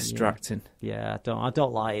 That's distracting. Yeah, I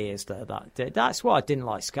don't like ears that. That's why I didn't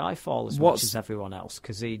like Skyfall as much as everyone else,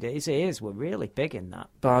 because his ears were really big in that.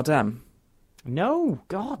 Bardem. No,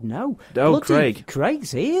 God, no. Oh, Bloody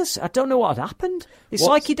Craig's ears. I don't know what had happened. It's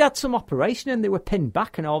like he'd had some operation and they were pinned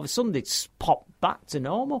back, and all of a sudden they'd popped back to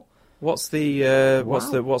normal. What's the what's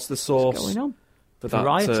the source? What's going on? For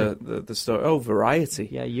Variety. That, the story. Oh, Variety.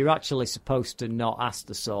 Yeah, you're actually supposed to not ask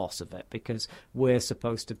the source of it because we're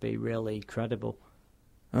supposed to be really credible.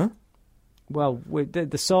 Huh? Well,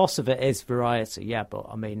 the source of it is Variety, yeah, but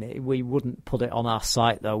I mean, we wouldn't put it on our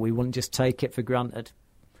site though. We wouldn't just take it for granted.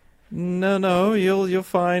 No, you'll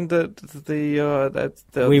find that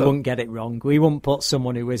we wouldn't get it wrong. We wouldn't put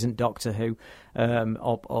someone who isn't Doctor Who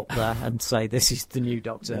up there and say this is the new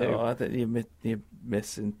Doctor Who. I think you're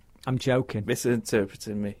I'm joking.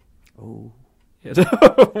 misinterpreting me. Oh,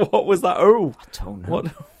 what was that? Oh, I don't know.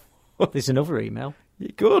 What? There's another email. You're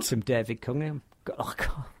good. From David Cunningham. Oh,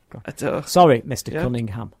 God. Sorry, Mr.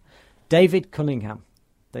 Cunningham. David Cunningham.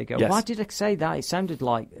 There you go. Yes. Why did I say that? It sounded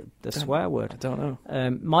like the swear word. I don't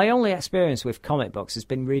know. My only experience with comic books has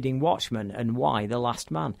been reading Watchmen and Y, The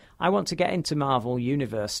Last Man. I want to get into Marvel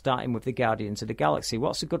Universe, starting with the Guardians of the Galaxy.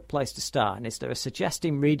 What's a good place to start? And is there a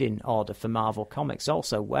suggesting reading order for Marvel Comics?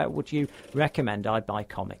 Also, where would you recommend I buy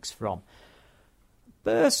comics from?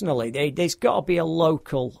 Personally, there's got to be a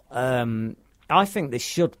local... I think there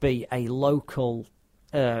should be a local...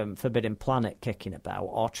 Forbidden Planet kicking about,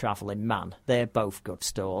 or Travelling Man. They're both good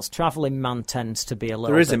stores. Travelling Man tends to be a little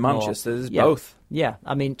bit There is in more, Manchester, there's both. Yeah,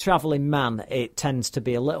 I mean, Travelling Man, it tends to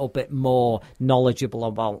be a little bit more knowledgeable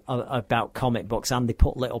about comic books, and they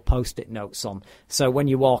put little Post-it notes on. So when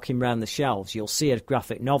you're walking around the shelves, you'll see a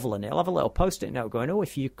graphic novel, and it'll have a little Post-it note going, oh,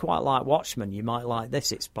 if you quite like Watchmen, you might like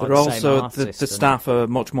this. It's by the same artist. The staff are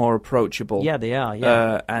much more approachable. Yeah, they are,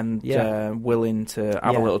 yeah. And willing to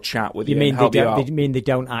have a little chat with you mean and help you out. You mean they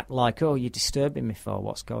don't act like, oh, you're disturbing me for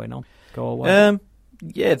what's going on? Go away.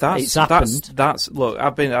 Yeah, that's look.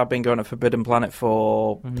 I've been going to Forbidden Planet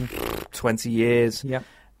for 20 years. Yeah,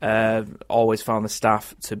 always found the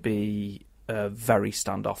staff to be very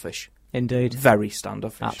standoffish. Indeed, very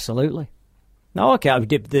standoffish. Absolutely. No, okay.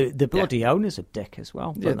 The bloody owner's a dick as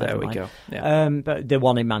well. Yeah, there we go. Yeah. But the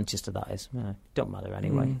one in Manchester, that is, don't matter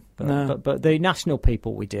anyway. But the national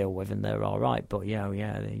people we deal with, and they're all right. But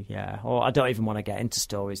yeah. Or I don't even want to get into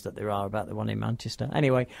stories that there are about the one in Manchester.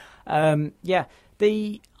 Anyway, is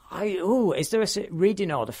there a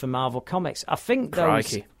reading order for Marvel Comics? I think those.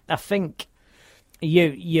 Crikey. I think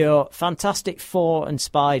your Fantastic Four and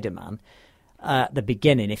Spider-Man at the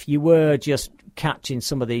beginning. If you were just catching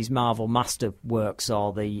some of these Marvel Masterworks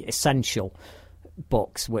or the essential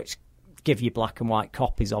books, which give you black and white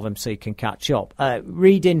copies of them so you can catch up,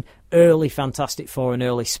 reading early Fantastic Four and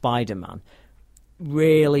early Spider-Man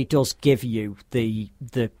really does give you the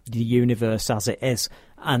universe as it is,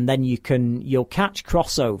 and then you'll catch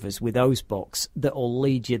crossovers with those books that will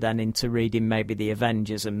lead you then into reading maybe the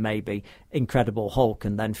Avengers and maybe Incredible Hulk,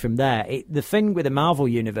 and then from there the thing with the Marvel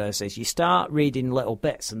universe is you start reading little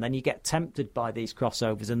bits and then you get tempted by these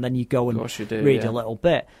crossovers and then you go and read a little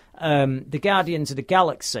bit. The Guardians of the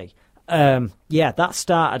Galaxy, that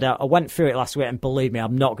started out. I went through it last week, and believe me,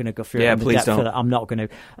 I'm not going to go through it in the depth of that. I'm not going to.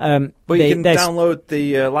 But you can download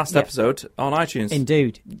the last episode on iTunes.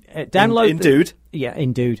 Indeed. Download. Indeed.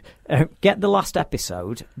 Indeed. Get the last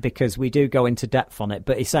episode, because we do go into depth on it.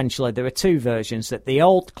 But essentially, there are two versions: that the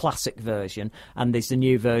old classic version, and there's the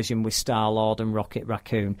new version with Star-Lord and Rocket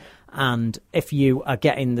Raccoon. And if you are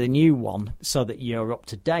getting the new one, so that you're up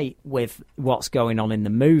to date with what's going on in the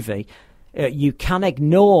movie, you can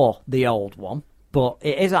ignore the old one, but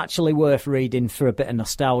it is actually worth reading for a bit of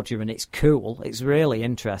nostalgia, and it's cool. It's really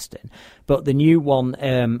interesting. But the new one,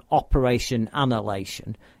 Operation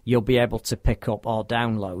Annihilation, you'll be able to pick up or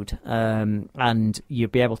download, and you'll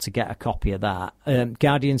be able to get a copy of that.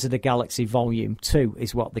 Guardians of the Galaxy Volume 2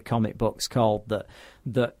 is what the comic book's called,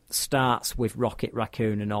 that starts with Rocket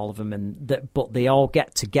Raccoon and all of them, but they all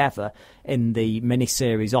get together in the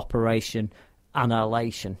miniseries Operation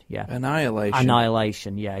Annihilation, yeah.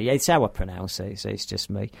 Annihilation, yeah. It's how I pronounce it. It's just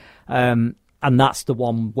me. And that's the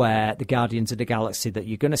one where the Guardians of the Galaxy that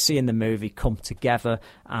you're going to see in the movie come together,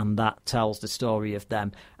 and that tells the story of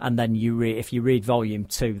them. And then if you read Volume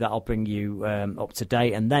 2, that'll bring you up to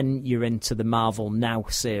date. And then you're into the Marvel Now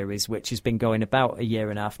series, which has been going about a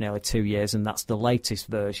year and a half, nearly 2 years, and that's the latest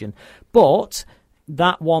version. But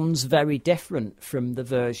that one's very different from the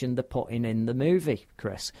version they're putting in the movie,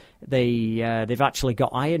 Chris. They've actually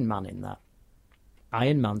got Iron Man in that.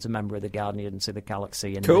 Iron Man's a member of the Guardians of the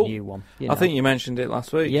Galaxy in the new one. I think you mentioned it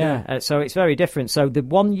last week. Yeah, so it's very different. So the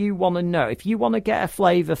one you want to know, if you want to get a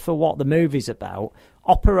flavour for what the movie's about,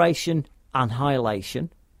 Operation Annihilation.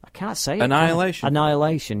 I can't say it.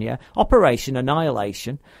 Annihilation, yeah. Operation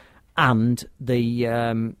Annihilation and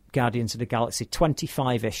the Guardians of the Galaxy.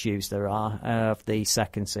 25 issues there are of the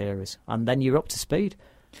second series. And then you're up to speed.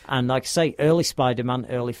 And like I say, early Spider-Man,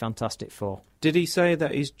 early Fantastic Four. Did he say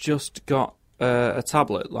that he's just got a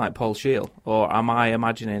tablet like Paul Sheil, or am I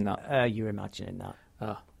imagining that? You're imagining that.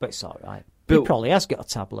 Oh. But it's all right. He probably has got a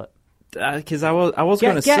tablet. Because I was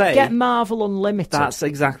going to say... Get Marvel Unlimited. That's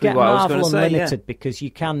exactly what I was going to say, Get Marvel Unlimited, because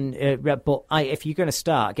you can... if you're going to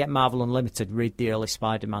start, get Marvel Unlimited, read the early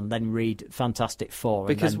Spider-Man, then read Fantastic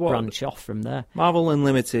Four, and then branch off from there. Marvel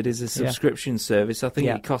Unlimited is a subscription service. I think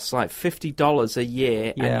it costs like $50 a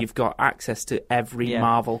year, and you've got access to every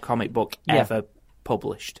Marvel comic book ever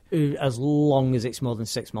published, as long as it's more than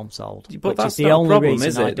 6 months old. But that's the only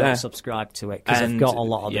reason I don't subscribe to it, because I've got a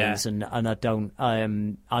lot of these, and I don't.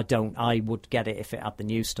 I would get it if it had the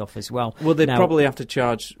new stuff as well. Well, they'd probably have to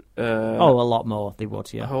charge. A lot more. They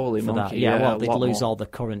would, yeah. Holy for monkey! That. Yeah, well, they'd lose all the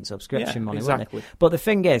current subscription money, exactly. wouldn't they? But the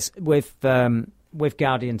thing is, with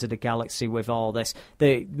Guardians of the Galaxy, with all this,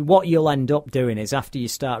 what you'll end up doing is, after you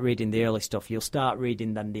start reading the early stuff, you'll start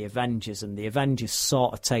reading then the Avengers, and the Avengers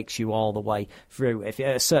sort of takes you all the way through. If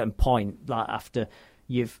at a certain point, like after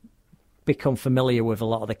you've become familiar with a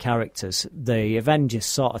lot of the characters, the Avengers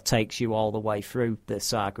sort of takes you all the way through the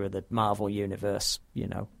saga of the Marvel Universe,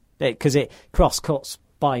 because it cross-cuts.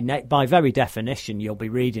 By very definition, you'll be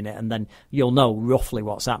reading it, and then you'll know roughly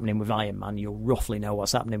what's happening with Iron Man. You'll roughly know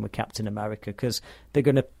what's happening with Captain America, because they're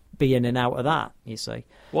going to be in and out of that, you see.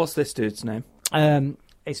 What's this dude's name?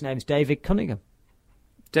 His name's David Cunningham.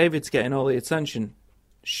 David's getting all the attention.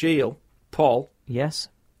 Sheil, Paul, yes,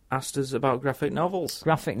 asked us about graphic novels.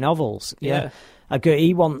 Graphic novels, yeah.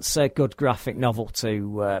 He wants a good graphic novel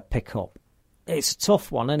to pick up. It's a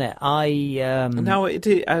tough one, isn't it? No,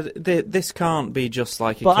 this can't be just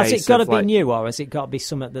like a case of... But has it got to be new, or has it got to be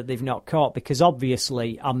something that they've not caught? Because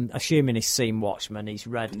obviously, I'm assuming he's seen Watchmen, he's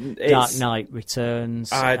read Dark Knight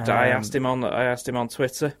Returns. I asked him on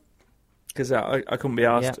Twitter, because I couldn't be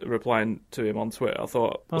asked replying to him on Twitter. I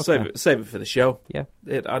thought, I'll save it for the show. Yeah.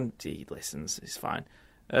 And he listens, it's fine.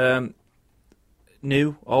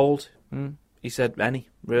 New, old... He said any,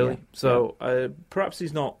 really. Perhaps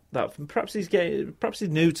he's not that. Perhaps he's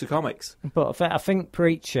new to comics. But I think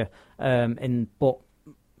Preacher, in book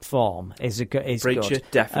form, is Preacher, good.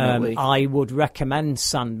 Definitely. I would recommend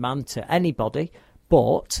Sandman to anybody.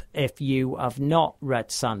 But if you have not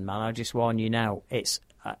read Sandman, I just warn you now, it's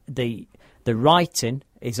the writing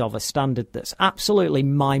is of a standard that's absolutely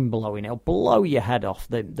mind blowing. It'll blow your head off.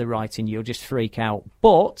 The writing, you'll just freak out.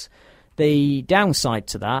 But the downside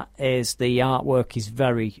to that is the artwork is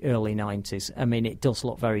very early 90s. I mean, it does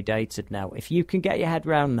look very dated now. If you can get your head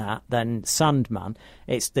around that, then Sandman,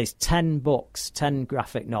 there's 10 books, 10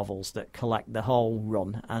 graphic novels that collect the whole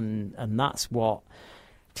run, and that's what...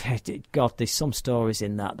 God, there's some stories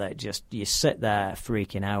in that just, you sit there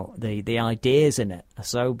freaking out. The ideas in it are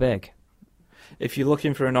so big. If you're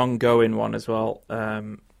looking for an ongoing one as well,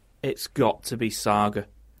 it's got to be Saga.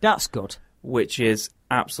 That's good. Which is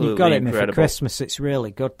absolutely You've got it incredible. For Christmas. It's really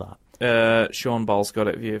good, that. Sean Ball's got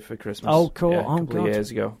it for you for Christmas. Oh, cool. A couple of years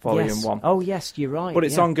ago, Volume 1. Oh, yes, you're right. But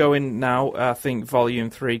it's ongoing now. I think Volume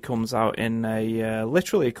 3 comes out in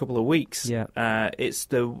literally a couple of weeks. Yeah. It's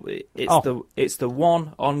the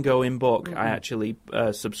one ongoing book I actually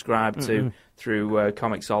subscribe to through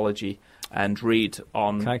Comixology and read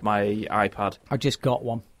on my iPad. I just got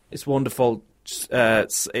one. It's wonderful. It's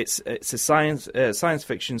a science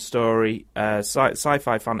fiction story,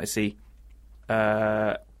 sci-fi fantasy,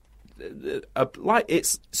 like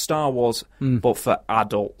it's Star Wars, but for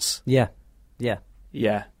adults. Yeah.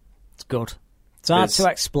 It's good. It's hard to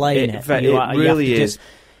explain it. It really is.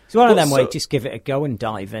 It's one of them where you just give it a go and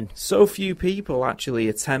dive in. So few people actually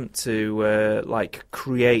attempt to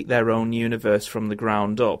create their own universe from the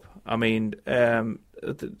ground up. I mean,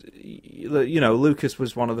 Lucas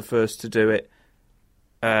was one of the first to do it,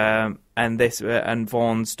 and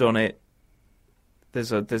Vaughn's done it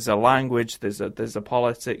There's a language, there's a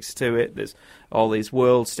politics to it. There's all these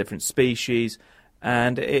worlds, different species,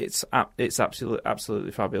 and it's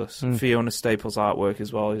absolutely fabulous. Fiona Staples' artwork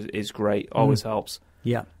as well is great. Always helps.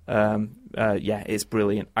 Yeah. It's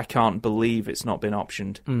brilliant. I can't believe it's not been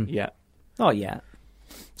optioned yet. Oh yeah.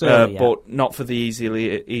 But not for the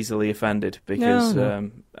easily offended, because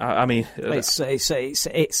I mean, it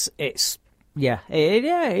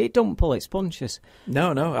don't pull its punches.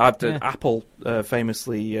 No. Apple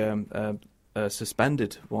famously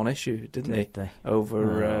suspended one issue, didn't they?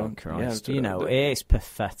 Over Christ. It's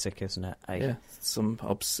pathetic, isn't it?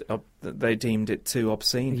 They deemed it too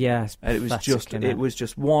obscene. Yeah, and it was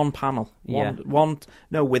just one panel.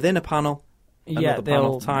 Within a panel. Another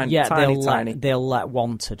panel, tiny. They'll let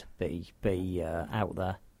Wanted be out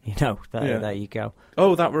there. There you go.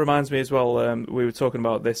 Oh, that reminds me as well. We were talking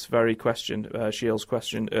about this very question, Shields'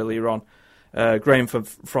 question earlier on. Graham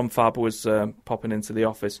from Fab was popping into the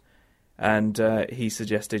office, and he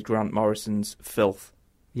suggested Grant Morrison's Filth.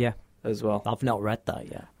 Yeah, as well. I've not read that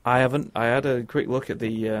yet. I haven't. I had a quick look at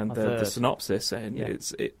the synopsis, and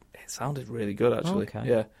it sounded really good actually. Okay.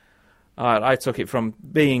 Yeah, I took it from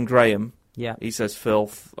being Graham. Yeah, he says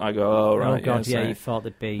filth. I go, oh right. Oh god, you thought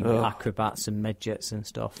there'd be acrobats and midgets and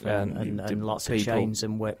stuff, and lots of chains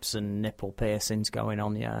and whips and nipple piercings going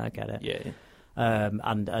on. Yeah, I get it. Yeah.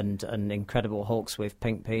 And Incredible Hulks with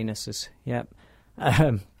pink penises. Yep.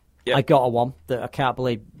 I got one that I can't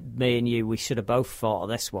believe me and you, we should have both thought of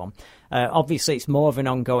this one. Obviously, it's more of an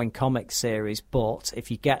ongoing comic series, but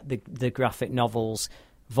if you get the graphic novels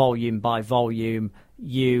volume by volume,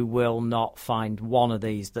 you will not find one of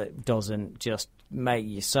these that doesn't just make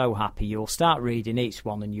you so happy. You'll start reading each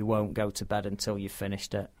one and you won't go to bed until you've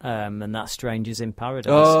finished it. And that's Strangers in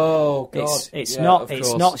Paradise. Oh God! It's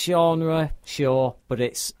not genre, sure, but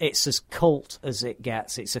it's as cult as it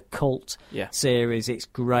gets. It's a cult series. It's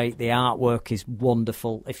great. The artwork is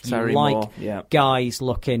wonderful. If you guys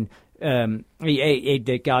looking,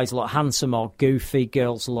 the guys look handsome or goofy,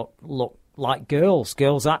 girls look like girls.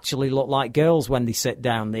 Girls actually look like girls when they sit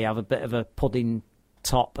down. They have a bit of a pudding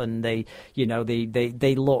top, and they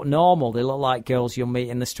look normal. They look like girls you'll meet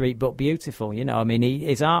in the street, but beautiful. His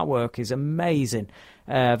artwork is amazing.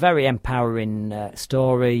 Very empowering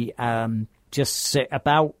story. Just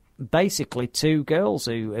about basically two girls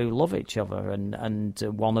who love each other, and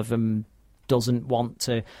one of them doesn't want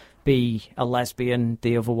to be a lesbian,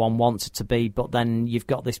 the other one wants it to be, but then you've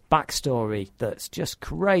got this backstory that's just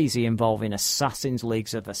crazy involving assassins,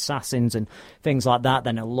 leagues of assassins and things like that.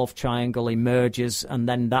 Then a love triangle emerges, and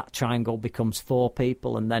then that triangle becomes four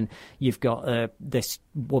people, and then you've got this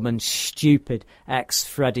woman's stupid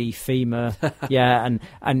ex-Freddie femur.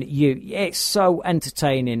 It's so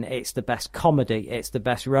entertaining. It's the best comedy, it's the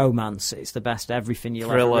best romance, it's the best everything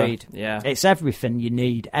you'll ever read. Yeah. It's everything you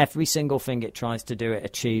need. Every single thing it tries to do, it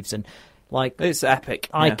achieves. And it's epic.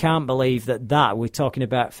 I can't believe that we're talking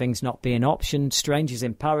about things not being optioned. Strangers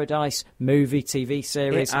in Paradise, movie, TV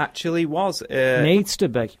series. It actually was. Needs to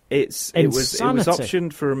be. It was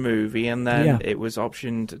optioned for a movie, and then it was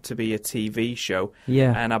optioned to be a TV show.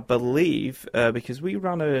 Yeah. And I believe, because we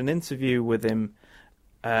ran an interview with him,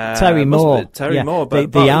 Terry Moore. Moore.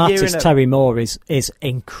 But the artist Terry Moore is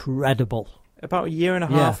incredible. About a year and a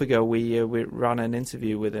half ago, we ran an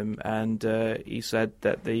interview with him, and he said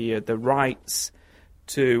that the rights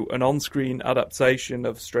to an on-screen adaptation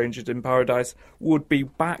of Strangers in Paradise would be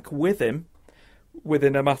back with him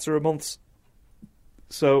within a matter of months.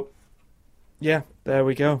 So, yeah, there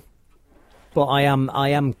we go. But I am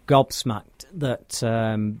gobsmacked that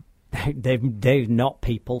there's not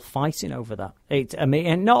people fighting over that.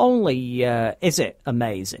 And not only is it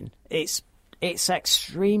amazing, it's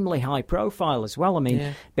extremely high profile as well.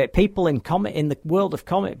 But people in the world of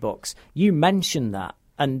comic books, you mention that,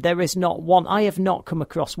 and there is not one. I have not come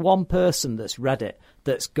across one person that's read it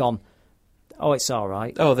that's gone, oh, it's all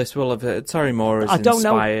right. Oh, this will have. Terry Moore has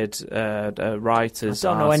inspired writers. I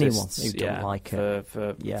don't know artists, anyone who don't like it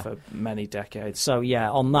for many decades. So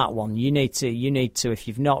on that one, you need to. If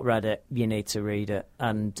you've not read it, you need to read it,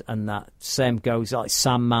 and that same goes like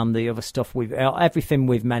Sandman, the other stuff everything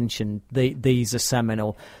we've mentioned. These are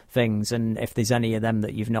seminal things, and if there's any of them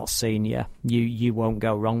that you've not seen, you won't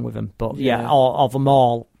go wrong with them. But of them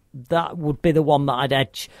all, that would be the one that I'd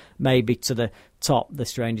edge maybe to the top, The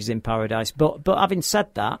Strangers in Paradise. But having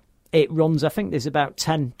said that, it runs, I think there's about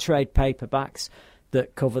 10 trade paperbacks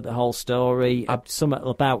that cover the whole story, some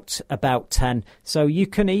about 10. So you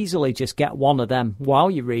can easily just get one of them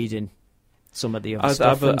while you're reading some of the other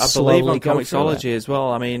stuff. I believe on Comixology as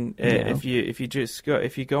well.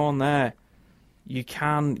 If you go on there, you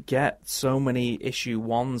can get so many issue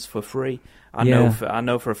 1s for free. I Yeah.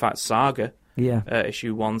 know for a fact Saga Yeah.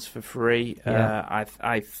 issue 1s for free. Yeah.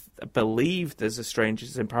 I believe there's a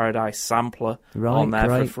Strangers in Paradise sampler Right, on there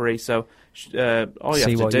great. for free. So all you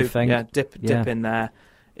See have to what do, you think. dip Yeah. in there.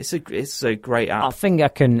 It's a great app. I think I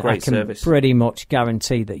can Great service. pretty much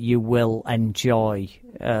guarantee that you will enjoy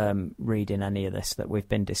reading any of this that we've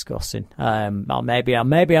been discussing. Or maybe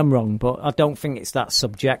I'm wrong, but I don't think it's that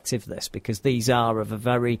subjective, this, because these are of a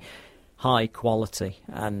very high quality,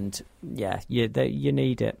 and you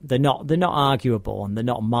need it. They're not arguable, and they're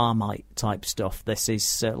not Marmite type stuff. This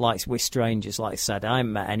is like with Strangers, like I said, I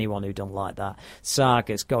haven't met anyone who don't like that.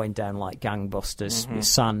 Saga's going down like gangbusters. With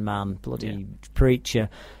Sandman, bloody Preacher.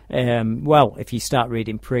 Well, if you start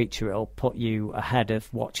reading Preacher, it'll put you ahead of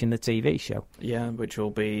watching the TV show. Yeah, which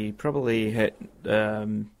will be probably hit.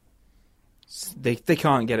 They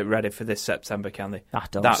can't get it ready for this September, can they? I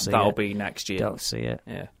don't see that'll it. be next year. Don't see it.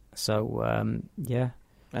 Yeah. So yeah.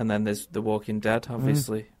 And then there's The Walking Dead,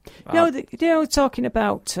 obviously. We're talking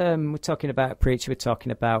about Preacher. We're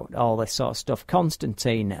talking about all this sort of stuff.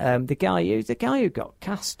 Constantine, the guy who got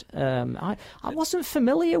cast. I wasn't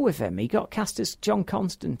familiar with him. He got cast as John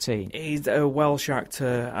Constantine. He's a Welsh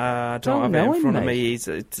actor. I Don't don't have know it in him, front of mate.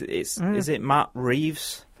 me. Is it Matt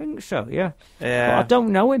Reeves? I think so. Yeah. Yeah. But I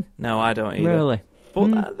don't know him No, I don't either. really.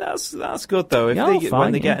 But that's good though. If Yeah, when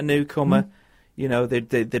fine, they yeah. get a newcomer, you know, they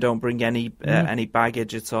don't bring any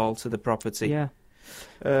baggage at all to the property. Yeah.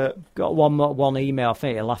 Got one email. I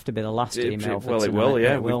think it'll have to be the last email. For well, it tonight, will, but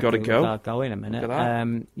yeah. it We've will got to do. go. I'll go in a minute. Look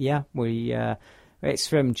at that. It's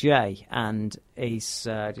from Jay, and he's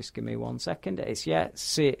just give me 1 second. It's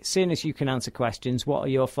seeing as you can answer questions, what are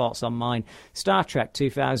your thoughts on mine? Star Trek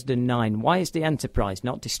 2009. Why is the Enterprise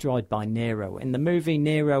not destroyed by Nero? In the movie,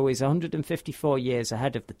 Nero is 154 years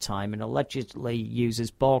ahead of the time and allegedly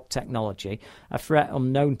uses Borg technology, a threat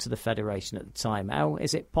unknown to the Federation at the time. How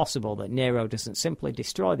is it possible that Nero doesn't simply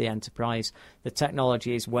destroy the Enterprise? The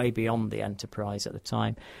technology is way beyond the Enterprise at the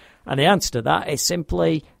time. And the answer to that is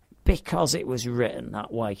simply because it was written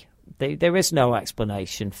that way. There is no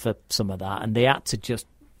explanation for some of that, and they had to just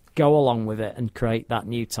go along with it and create that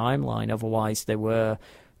new timeline. Otherwise, they were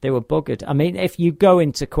buggered. I mean, if you go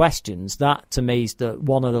into questions, that to me is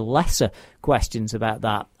one of the lesser questions about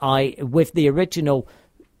that. With the original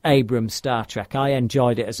Abrams Star Trek, I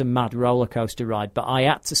enjoyed it as a mad roller coaster ride, but I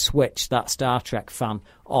had to switch that Star Trek fan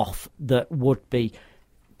off that would be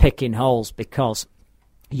picking holes, because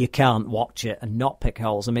you can't watch it and not pick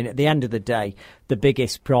holes. I mean, at the end of the day, the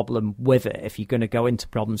biggest problem with it, if you're going to go into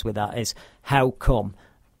problems with that, is how come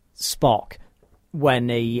Spock, when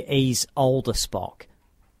he's older Spock,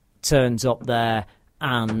 turns up there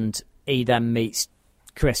and he then meets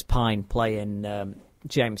Chris Pine playing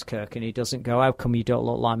James Kirk, and he doesn't go, how come you don't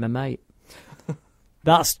look like my mate?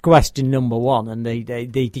 That's question number one, and they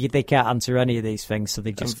can't answer any of these things, so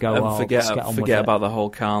they just go, and let's get on with forget it. about the whole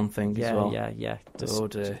Khan thing as well. Yeah. Oh,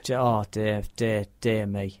 dear. Oh, dear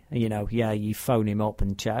me. You know, you phone him up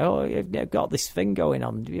and chat, you've got this thing going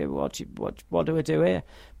on. What do I do here?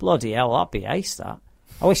 Bloody hell, that'd be ace, that.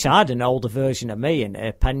 I wish I had an older version of me and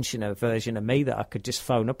a pensioner version of me that I could just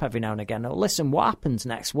phone up every now and again. Oh, listen, what happens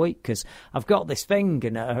next week? Because I've got this thing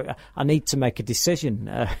and I need to make a decision.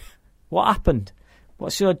 What happened?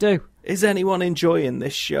 What should I do? Is anyone enjoying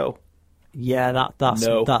this show? Yeah, that's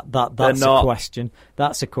No, that's a question.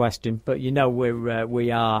 That's a question. But you know, we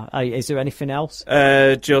are. Is there anything else?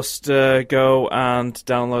 Just go and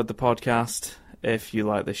download the podcast if you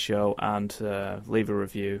like this show, and leave a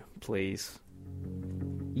review, please.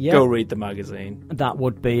 Yeah. Go read the magazine. That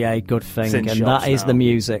would be a good thing, It's in and shops that is now. the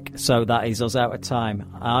music. So that is us out of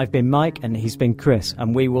time. I've been Mike, and he's been Chris,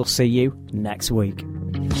 and we will see you next week.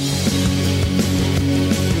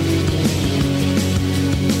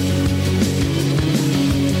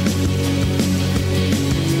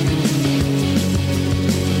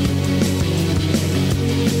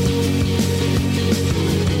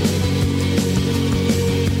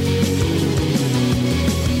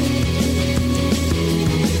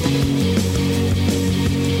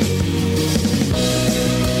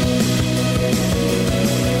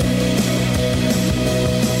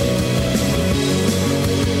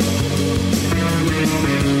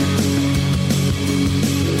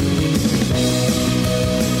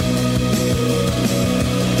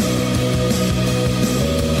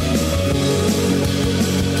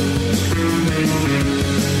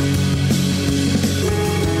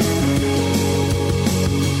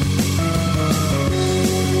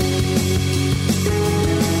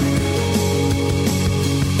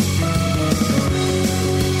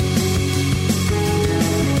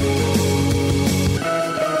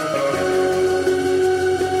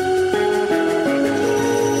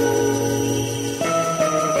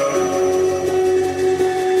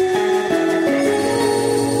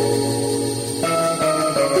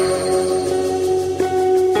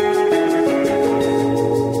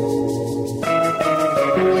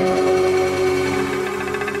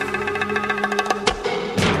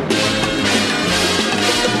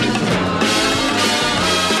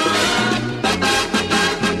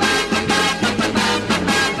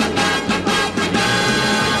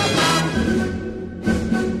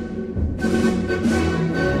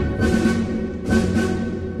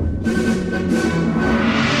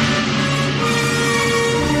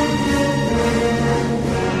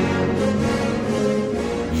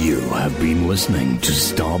 been listening to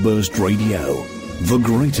Starburst Radio, the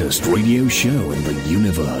greatest radio show in the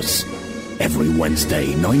universe. Every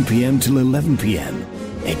Wednesday, 9 p.m. till 11 p.m.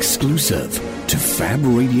 Exclusive to Fab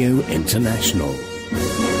Radio International.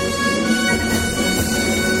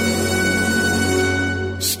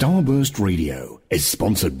 Starburst Radio is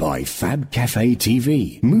sponsored by Fab Cafe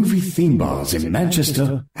TV, movie theme bars in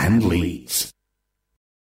Manchester and Leeds.